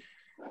 is that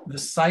the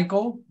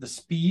cycle, the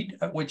speed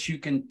at which you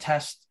can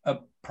test a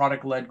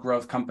product-led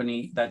growth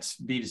company that's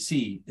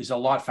B2C is a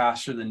lot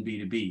faster than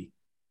B2B.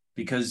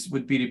 Because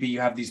with B2B,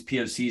 you have these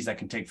POCs that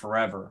can take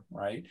forever,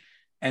 right?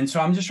 And so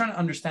I'm just trying to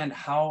understand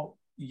how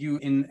you,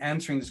 in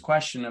answering this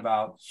question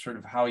about sort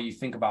of how you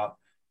think about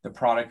the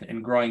product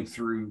and growing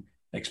through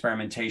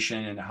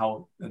experimentation and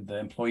how the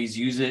employees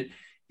use it,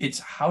 it's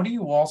how do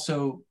you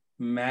also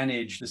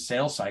manage the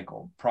sales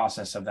cycle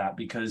process of that?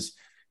 Because,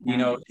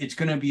 it's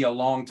going to be a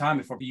long time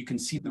before you can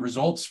see the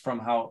results from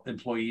how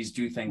employees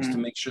do things to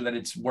make sure that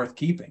it's worth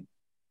keeping.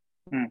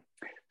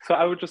 So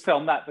I would just say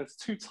on that, there's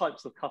two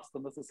types of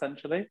customers,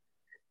 essentially.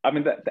 I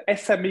mean, the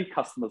SME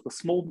customers, the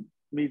small,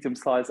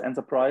 medium-sized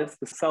enterprise,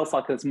 the sales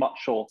cycle is much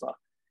shorter.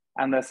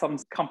 And there's some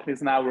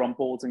companies now we're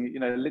onboarding,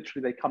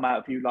 literally they come out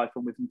of YouLife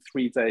and within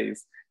 3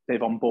 days, they've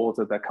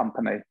onboarded their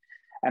company.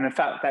 And in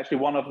fact, actually,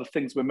 one of the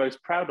things we're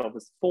most proud of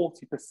is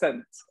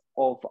 40%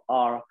 of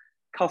our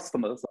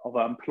customers, of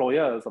our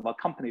employers, of our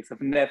companies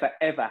have never,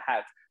 ever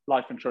had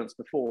life insurance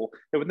before.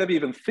 They would never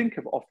even think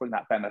of offering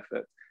that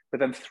benefit. But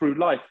then through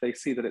life, they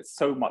see that it's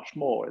so much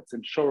more. It's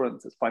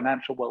insurance, it's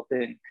financial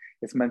well-being,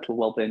 it's mental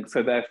well-being.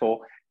 So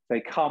therefore,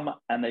 they come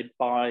and they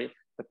buy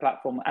the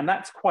platform. And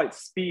that's quite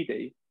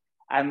speedy.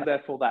 And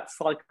therefore, that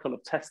cycle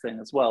of testing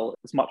as well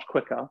is much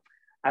quicker.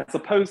 As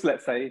opposed,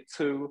 let's say,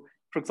 to,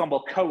 for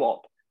example,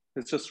 Co-op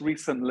has just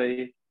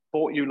recently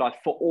bought YouLife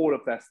for all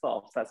of their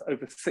staff. So that's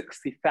over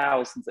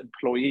 60,000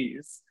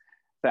 employees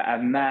that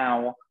are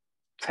now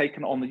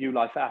taken on the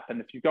YouLife app.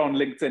 And if you go on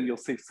LinkedIn, you'll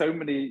see so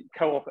many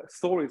Co-op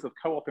stories of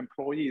Co-op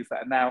employees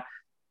that are now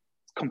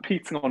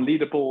competing on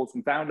leaderboards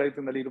and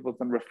downloading the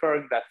leaderboards and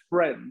referring their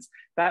friends.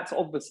 That's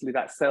obviously,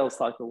 that sales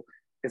cycle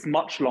is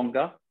much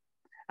longer.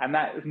 And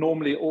that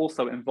normally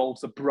also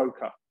involves a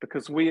broker,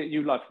 because we at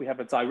YouLife, we have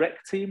a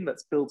direct team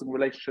that's building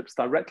relationships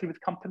directly with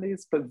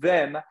companies, but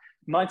then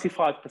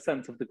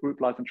 95% of the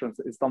group life insurance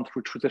is done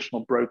through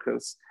traditional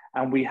brokers.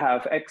 And we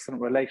have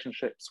excellent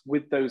relationships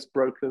with those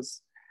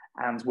brokers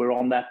and we're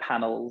on their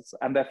panels.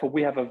 And therefore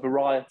we have a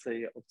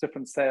variety of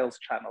different sales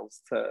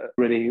channels to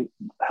really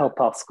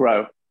help us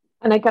grow.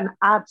 And I can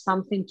add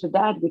something to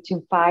that, which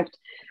in fact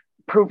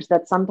proves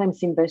that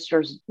sometimes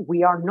investors,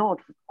 we are not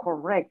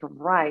correct or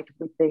right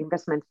with the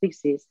investment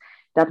thesis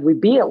that we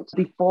built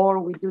before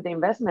we do the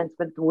investments.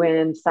 But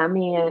when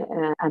Sami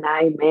and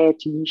I met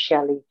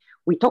initially,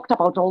 we talked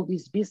about all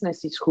these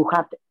businesses who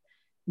had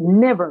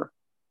never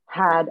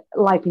had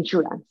life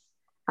insurance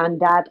and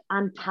that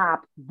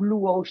untapped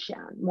blue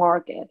ocean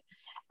market.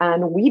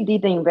 And we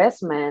did the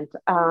investment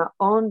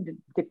on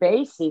the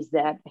basis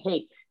that,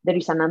 hey, there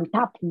is an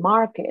untapped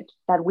market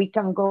that we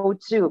can go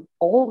to,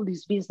 all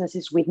these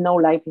businesses with no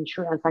life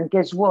insurance. And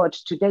guess what?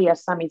 Today,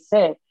 as Sami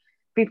said,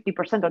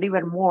 50% or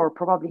even more,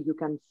 probably you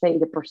can say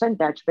the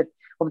percentage, but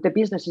of the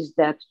businesses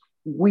that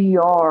we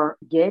are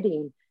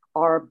getting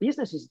are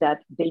businesses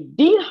that they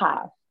did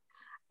have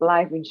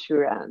life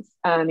insurance.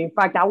 And in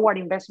fact, our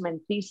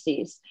investment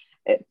thesis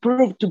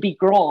proved to be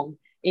wrong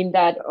in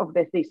that of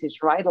the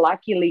thesis, right?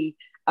 Luckily,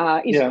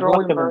 it's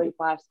growing very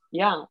fast.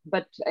 Yeah,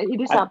 but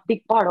it is a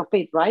big part of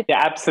it, right?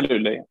 Yeah,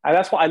 absolutely. And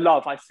that's what I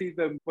love. I see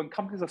them when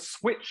companies are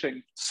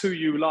switching to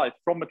ULife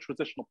from a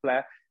traditional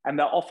player, and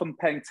they're often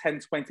paying 10,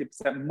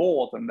 20%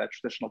 more than their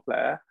traditional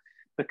player,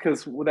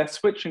 because they're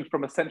switching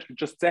from essentially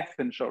just death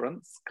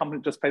insurance,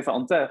 company just pays that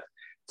on death,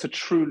 to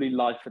truly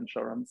life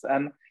insurance.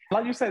 And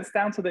like you said, it's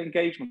down to the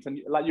engagement. And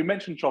like you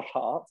mentioned, Josh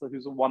Hart,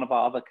 who's one of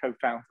our other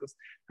co-founders,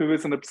 who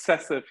is an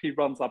obsessive, he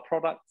runs our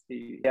product,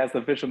 he has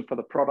the vision for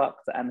the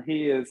product, and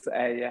he is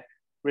a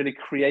really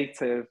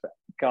creative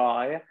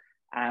guy.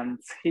 And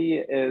he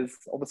is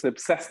obviously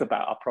obsessed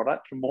about our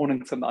product from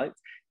morning to night.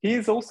 He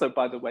is also,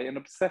 by the way, an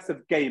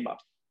obsessive gamer,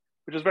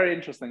 which is very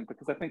interesting,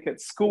 because I think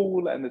at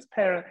school and as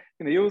parent,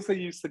 he also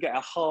used to get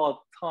a hard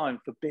time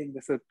for being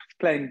this,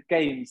 playing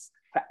games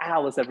for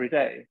hours every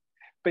day.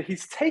 But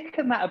he's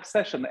taken that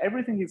obsession,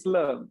 everything he's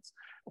learned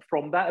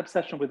from that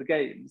obsession with the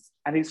games,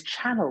 and he's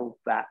channeled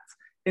that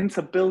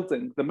into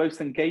building the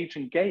most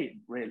engaging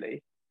game,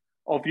 really,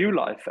 of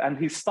ULife. And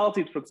he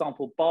started, for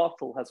example,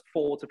 Bartle has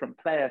 4 different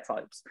player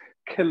types: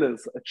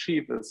 killers,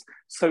 achievers,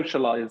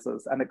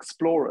 socializers, and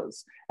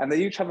explorers. And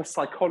they each have a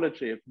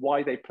psychology of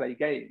why they play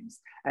games.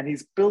 And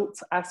he's built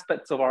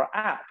aspects of our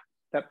app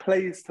that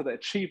plays to the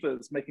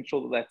achievers, making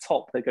sure that they're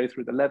top, they go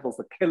through the levels.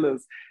 The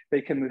killers,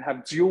 they can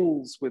have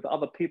duels with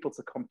other people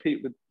to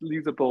compete with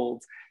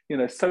leaderboards.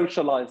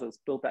 Socializers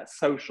build that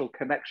social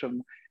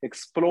connection.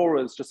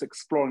 Explorers, just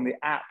exploring the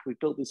app. We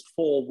built these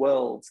 4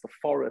 worlds: the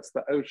forest,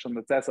 the ocean,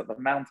 the desert, the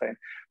mountain,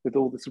 with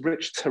all this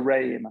rich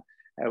terrain.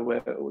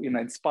 We're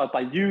inspired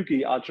by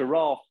Yugi, our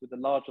giraffe with the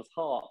largest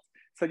heart.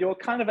 So you're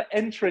kind of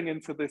entering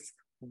into this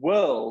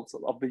world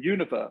of the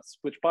universe,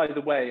 which, by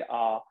the way,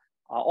 our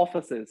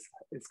offices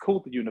is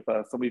called the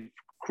universe, and we've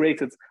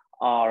created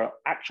our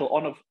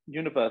actual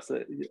universe,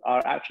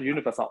 our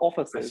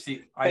offices.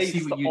 I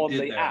see what you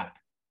did there. App.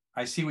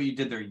 I see what you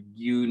did there.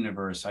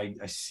 Universe. I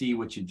see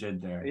what you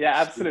did there. Yeah,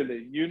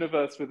 absolutely.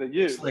 Universe with a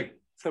U.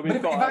 So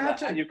we've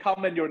got, you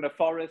come in, you're in the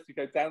forest, you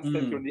go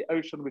downstairs, you're in the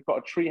ocean, we've got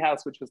a tree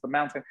house, which is the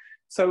mountain.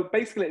 So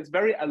basically it's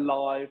very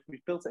alive.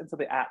 We've built it into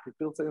the app, we've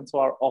built it into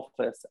our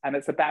office, and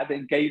it's about the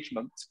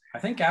engagement. I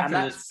think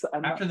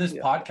after this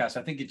podcast,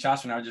 I think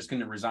Ichazo and I are just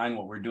going to resign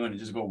what we're doing and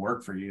just go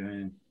work for you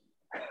and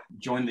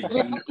join the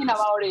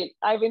universe.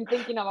 I've been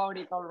thinking about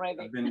it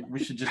already.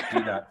 We should just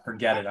do that.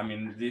 Forget it. I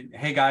mean,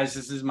 hey guys,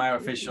 this is my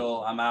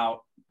official, I'm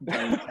out,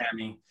 join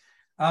Tammy.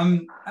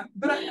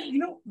 But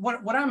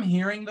what I'm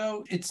hearing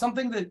though, it's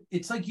something that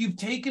it's like you've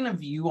taken a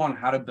view on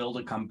how to build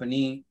a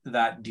company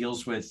that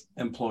deals with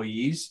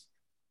employees,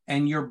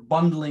 and you're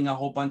bundling a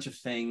whole bunch of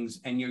things,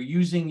 and you're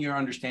using your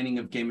understanding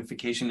of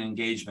gamification and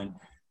engagement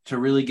to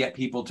really get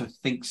people to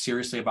think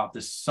seriously about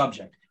this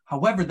subject.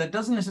 However, that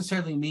doesn't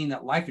necessarily mean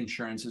that life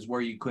insurance is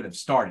where you could have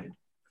started.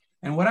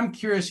 And what I'm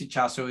curious,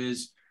 Ichazo,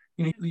 is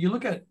you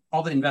look at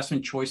all the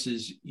investment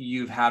choices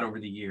you've had over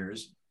the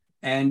years.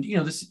 And,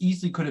 this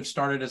easily could have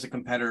started as a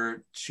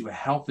competitor to a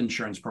health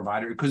insurance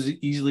provider. It could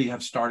easily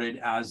have started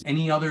as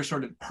any other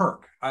sort of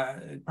perk.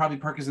 Probably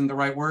perk isn't the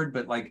right word,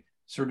 but like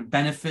sort of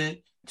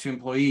benefit to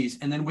employees.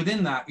 And then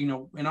within that,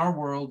 in our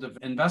world of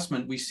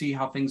investment, we see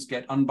how things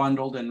get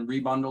unbundled and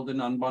rebundled and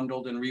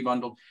unbundled and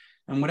rebundled.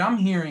 And what I'm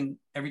hearing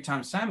every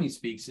time Sammy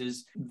speaks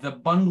is the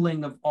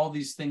bundling of all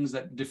these things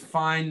that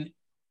define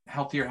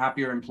healthier,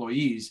 happier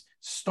employees,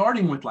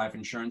 starting with life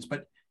insurance,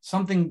 but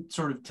something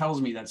sort of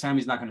tells me that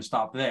Sammy's not going to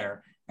stop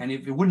there. And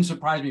it wouldn't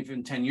surprise me if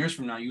in 10 years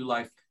from now,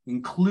 ULife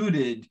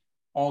included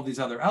all these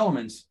other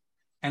elements.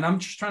 And I'm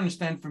just trying to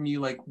understand from you,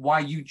 like why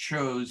you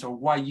chose or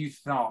why you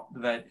thought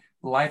that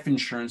life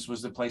insurance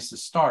was the place to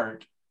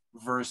start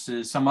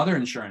versus some other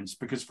insurance.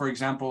 Because, for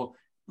example,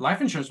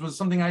 life insurance was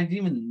something I didn't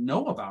even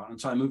know about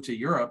until I moved to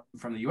Europe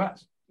from the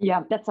US.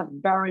 Yeah, that's a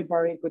very,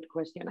 very good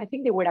question. I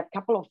think there were a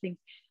couple of things.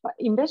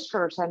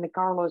 Investors, and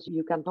Carlos,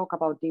 you can talk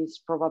about this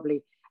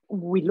probably.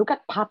 We look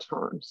at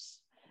patterns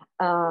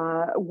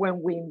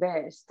when we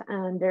invest,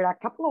 and there are a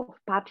couple of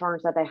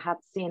patterns that I had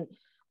seen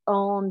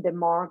on the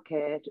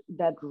market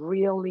that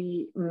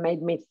really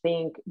made me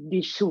think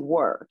this should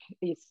work.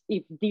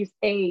 If this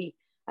A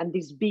and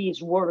this B is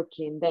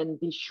working, then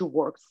this should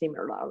work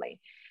similarly.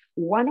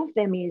 One of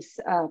them is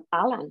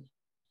Alan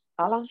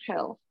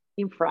Health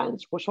in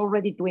France was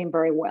already doing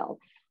very well.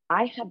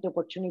 I had the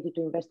opportunity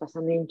to invest as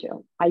an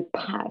angel. I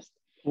passed.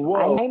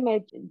 Whoa. I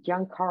met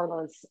John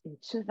Carlos in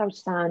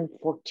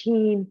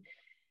 2014.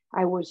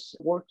 I was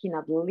working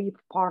at Leap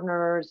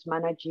Partners,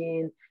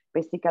 managing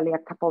basically a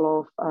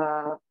couple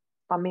of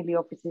family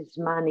offices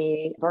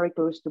money, very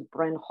close to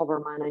Brent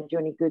Hoverman and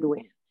Johnny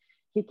Goodwin.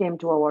 He came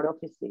to our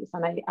offices,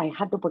 and I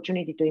had the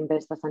opportunity to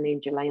invest as an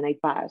angel, and I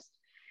passed.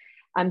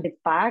 And the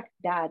fact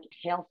that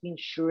health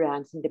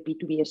insurance in the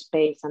B2B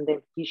space and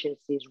the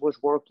efficiencies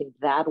was working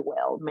that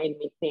well made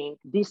me think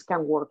this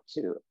can work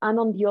too. And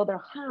on the other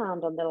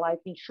hand, on the life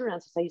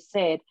insurance, as I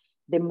said,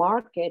 the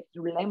market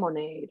through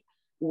Lemonade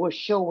was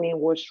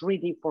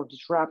ready for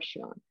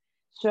disruption.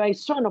 So I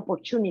saw an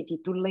opportunity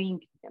to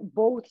link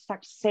both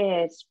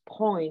success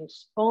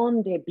points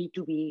on the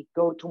B2B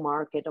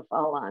go-to-market of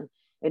Alan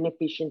and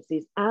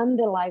efficiencies and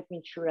the life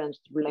insurance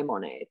through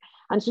Lemonade.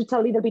 And so it's a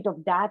little bit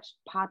of that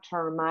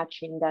pattern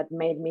matching that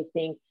made me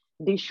think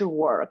this should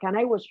work. And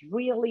I was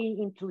really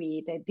into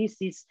it. This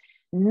is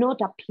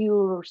not a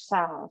pure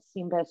SaaS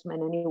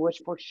investment, and it was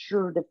for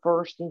sure the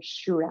first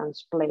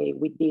insurance play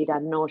we did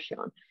at Notion.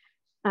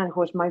 And it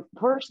was my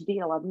first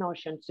deal at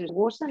Notion. So it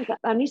wasn't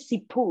an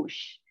easy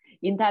push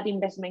in that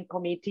investment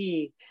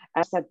committee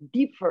as a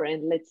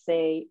different, let's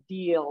say,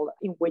 deal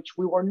in which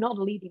we were not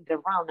leading the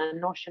round,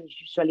 and Notion is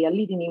usually a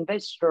leading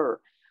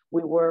investor.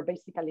 We were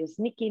basically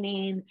sneaking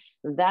in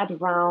that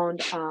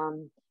round.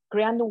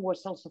 Creandum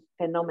was also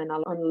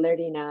phenomenal on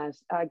letting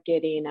us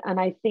get in. And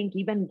I think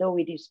even though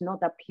it is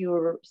not a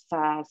pure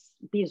SaaS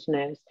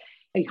business,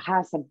 it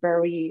has a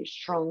very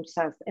strong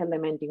SaaS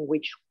element in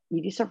which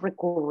it is a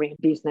recurring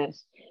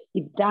business.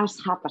 It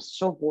does have a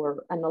software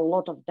and a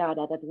lot of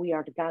data that we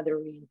are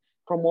gathering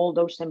from all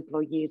those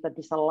employees that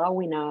is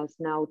allowing us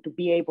now to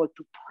be able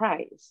to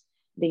price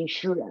the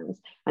insurance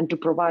and to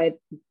provide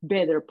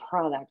better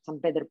products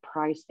and better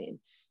pricing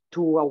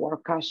to our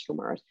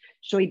customers.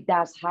 So it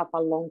does have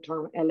a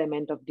long-term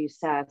element of this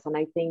SaaS. And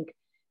I think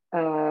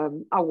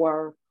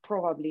our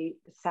probably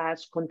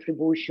SaaS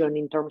contribution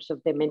in terms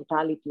of the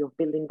mentality of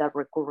building that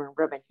recurring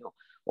revenue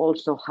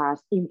also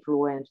has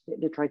influenced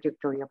the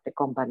trajectory of the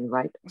company,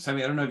 right?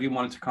 Sammy, I don't know if you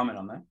wanted to comment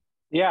on that.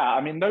 Yeah, I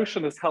mean,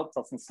 Notion has helped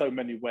us in so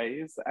many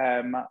ways,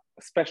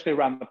 especially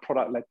around the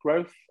product-led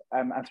growth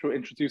and through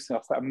introducing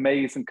us to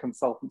amazing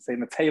consultancy in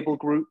the Table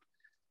Group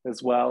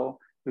as well,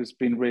 who's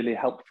been really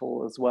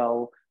helpful as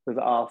well with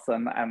us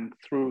and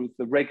through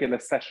the regular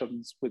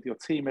sessions with your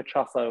team at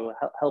Trusso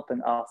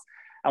helping us.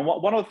 And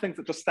one of the things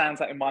that just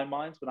stands out in my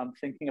mind when I'm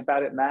thinking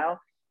about it now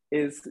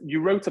is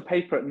you wrote a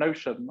paper at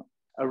Notion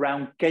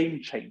around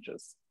game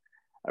changers,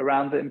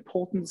 around the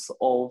importance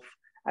of,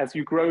 as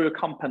you grow your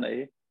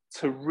company,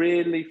 to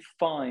really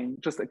find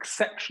just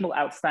exceptional,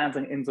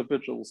 outstanding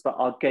individuals that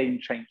are game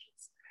changers.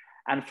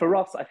 And for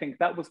us, I think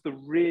that was the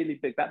really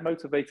big, that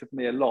motivated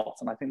me a lot.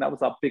 And I think that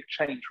was our big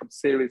change from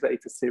Series A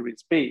to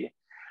Series B,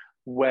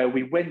 where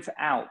we went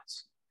out.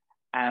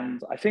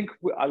 And I think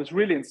I was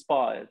really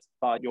inspired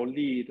by your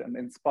lead and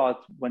inspired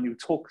when you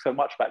talk so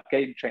much about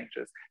game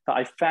changers that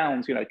I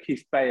found,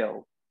 Keith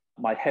Bale,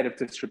 my head of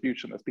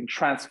distribution, there's been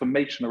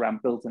transformation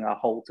around building our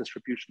whole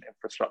distribution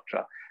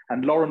infrastructure.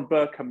 And Lauren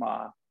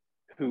Berkemeyer,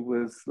 who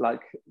was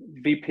like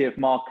VP of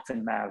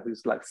marketing now,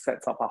 who's like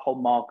sets up our whole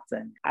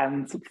marketing.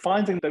 And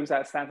finding those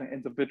outstanding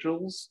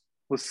individuals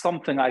was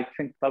something I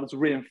think that was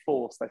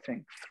reinforced, I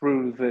think,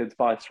 through the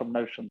advice from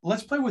Notion.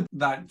 Let's play with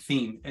that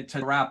theme. And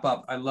to wrap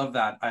up, I love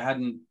that. I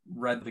hadn't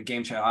read the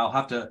game changer. I'll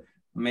have to,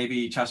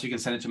 maybe Chas, you can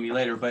send it to me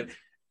later, but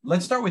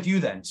let's start with you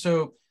then.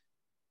 So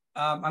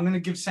I'm going to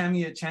give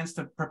Sammy a chance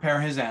to prepare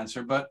his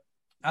answer, but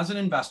as an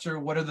investor,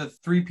 what are the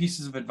 3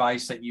 pieces of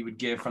advice that you would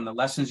give from the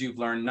lessons you've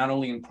learned, not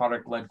only in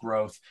product-led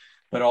growth,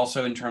 but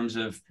also in terms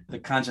of the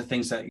kinds of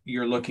things that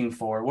you're looking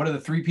for? What are the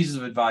 3 pieces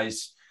of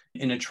advice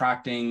in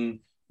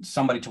attracting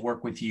somebody to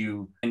work with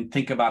you and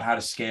think about how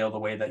to scale the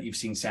way that you've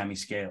seen Sammy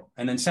scale?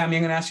 And then Sammy,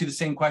 I'm going to ask you the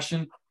same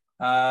question.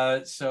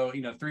 So,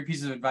 3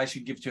 pieces of advice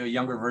you'd give to a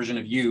younger version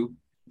of you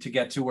to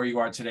get to where you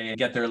are today and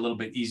get there a little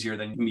bit easier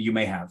than you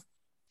may have.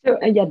 So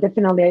yeah,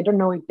 definitely. I don't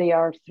know if they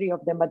are 3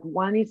 of them, but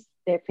one is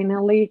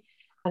definitely,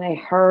 and I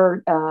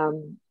heard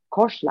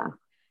Khosla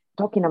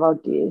talking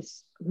about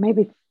this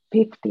maybe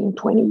 15,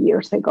 20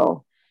 years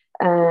ago.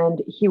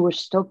 And he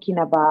was talking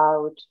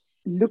about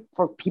look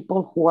for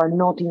people who are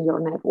not in your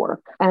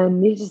network.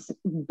 And this is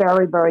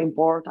very, very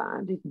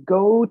important.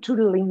 Go to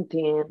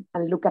LinkedIn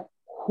and look at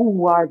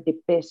who are the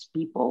best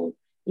people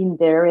in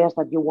the areas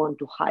that you want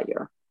to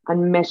hire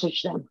and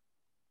message them.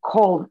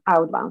 Call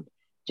outbound.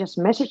 Just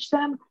message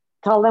them,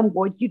 tell them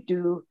what you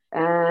do,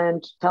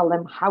 and tell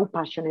them how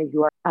passionate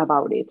you are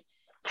about it.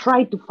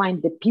 Try to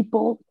find the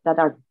people that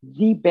are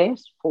the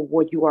best for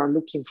what you are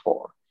looking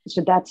for.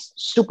 So that's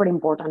super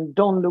important.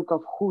 Don't look at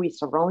who is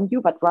around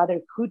you, but rather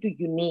who do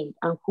you need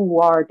and who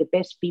are the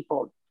best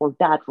people for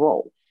that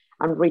role,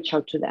 and reach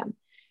out to them.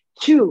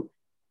 2,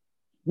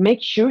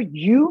 make sure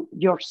you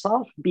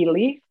yourself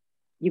believe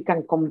you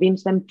can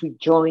convince them to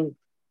join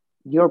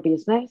your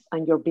business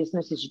and your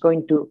business is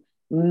going to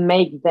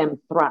make them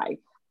thrive.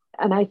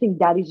 And I think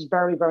that is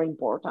very, very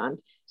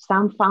important.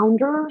 Some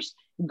founders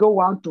go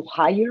out to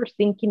hire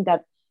thinking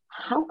that,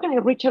 how can I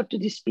reach out to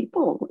these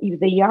people? If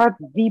they are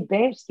the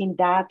best in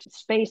that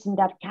space, in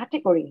that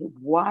category,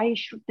 why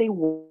should they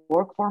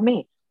work for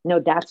me? No,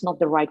 that's not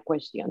the right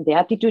question. The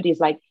attitude is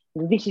like,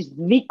 this is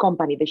the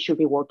company they should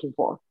be working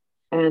for.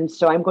 And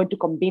so I'm going to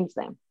convince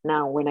them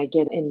now when I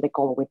get in the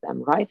call with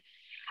them, right?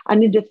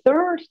 And then the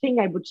third thing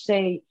I would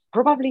say,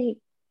 probably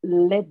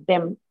let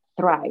them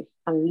thrive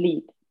and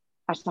lead.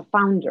 As a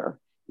founder,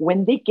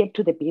 when they get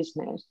to the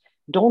business,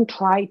 don't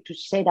try to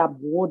set up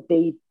what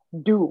they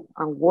do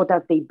and what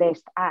are they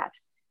best at.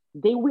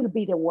 They will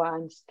be the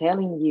ones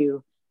telling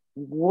you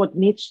what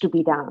needs to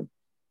be done.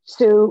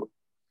 So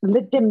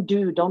let them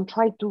do. Don't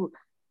try to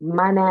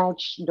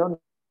manage. Don't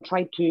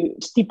try to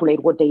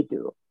stipulate what they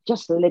do.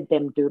 Just let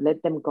them do,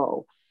 let them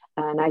go.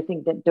 And I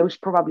think that those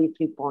probably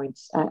 3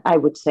 points, I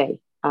would say.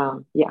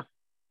 Yeah.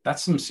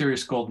 That's some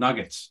serious gold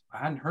nuggets. I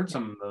hadn't heard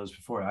some of those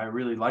before. I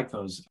really like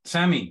those.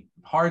 Sammy,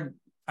 hard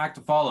act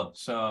to follow.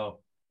 So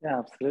yeah,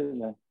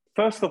 absolutely.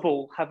 First of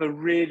all, have a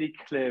really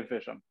clear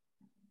vision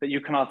that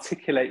you can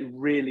articulate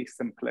really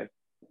simply.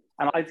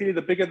 And ideally,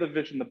 the bigger the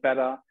vision, the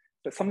better.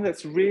 But something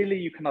that's really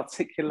you can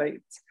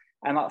articulate,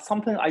 and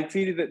something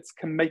ideally that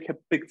can make a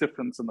big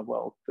difference in the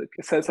world.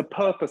 So it's a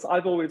purpose.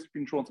 I've always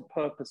been drawn to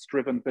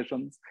purpose-driven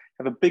visions.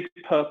 Have a big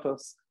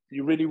purpose.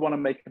 You really want to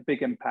make a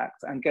big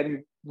impact, and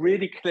getting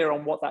really clear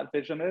on what that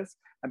vision is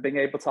and being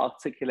able to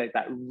articulate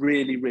that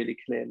really, really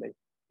clearly.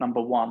 Number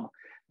one.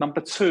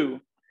 Number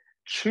two,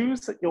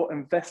 choose your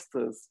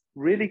investors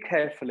really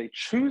carefully.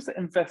 Choose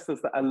investors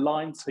that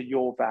align to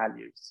your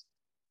values.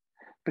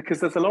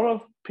 Because there's a lot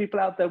of people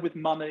out there with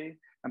money,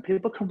 and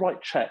people can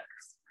write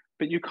checks,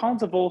 but you can't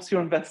divorce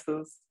your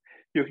investors.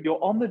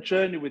 You're on the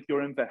journey with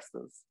your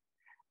investors.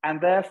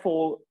 And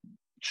therefore,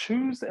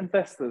 choose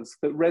investors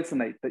that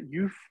resonate, that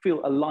you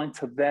feel aligned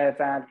to their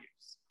values,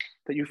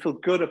 that you feel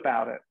good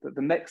about it, that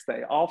the next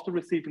day after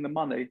receiving the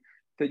money,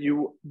 that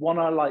you want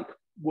to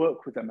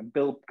work with them and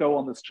go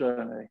on this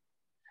journey.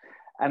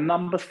 And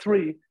number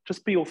three,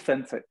 just be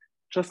authentic.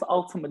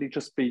 Ultimately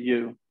just be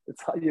you.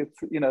 It's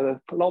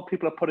a lot of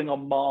people are putting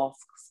on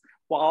masks.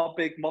 Well, our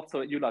big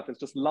motto at YouLife is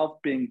just love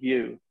being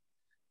you.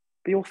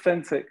 Be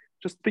authentic,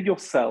 just be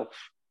yourself,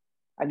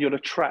 and you'll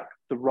attract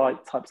the right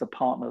types of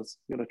partners.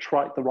 You'll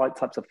attract the right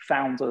types of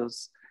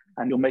founders,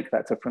 and you'll make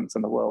that difference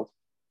in the world.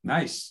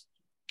 Nice.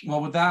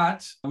 Well, with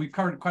that, we've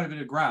covered quite a bit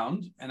of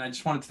ground, and I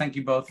just wanted to thank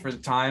you both for the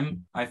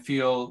time. I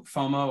feel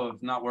FOMO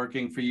of not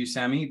working for you,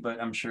 Sammy,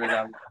 but I'm sure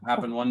that will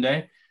happen one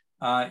day.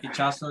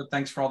 Ichazo,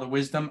 thanks for all the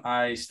wisdom.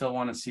 I still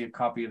want to see a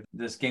copy of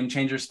this Game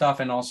Changer stuff,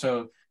 and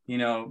also,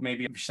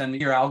 maybe send me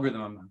your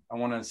algorithm. I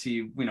want to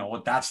see,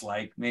 what that's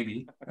like.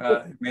 Maybe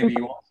you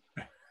won't.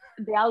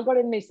 The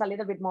algorithm is a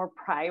little bit more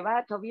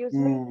private,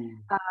 obviously,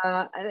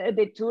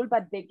 the tool,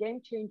 but the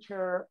Game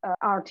Changer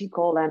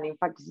article, and in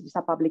fact, it's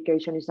a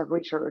publication, it's a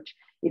research.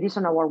 It is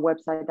on our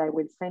website. I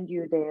will send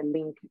you the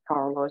link,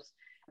 Carlos,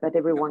 but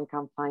everyone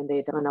can find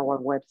it on our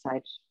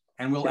website.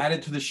 And we'll add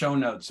it to the show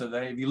notes so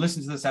that if you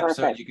listen to this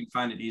episode, Perfect. You can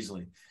find it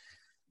easily.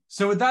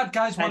 So with that,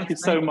 guys, thank you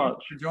so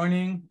much for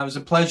joining. It was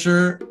a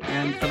pleasure.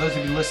 And for those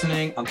of you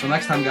listening, until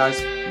next time,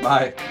 guys,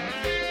 bye.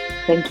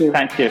 Thank you.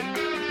 Thank you.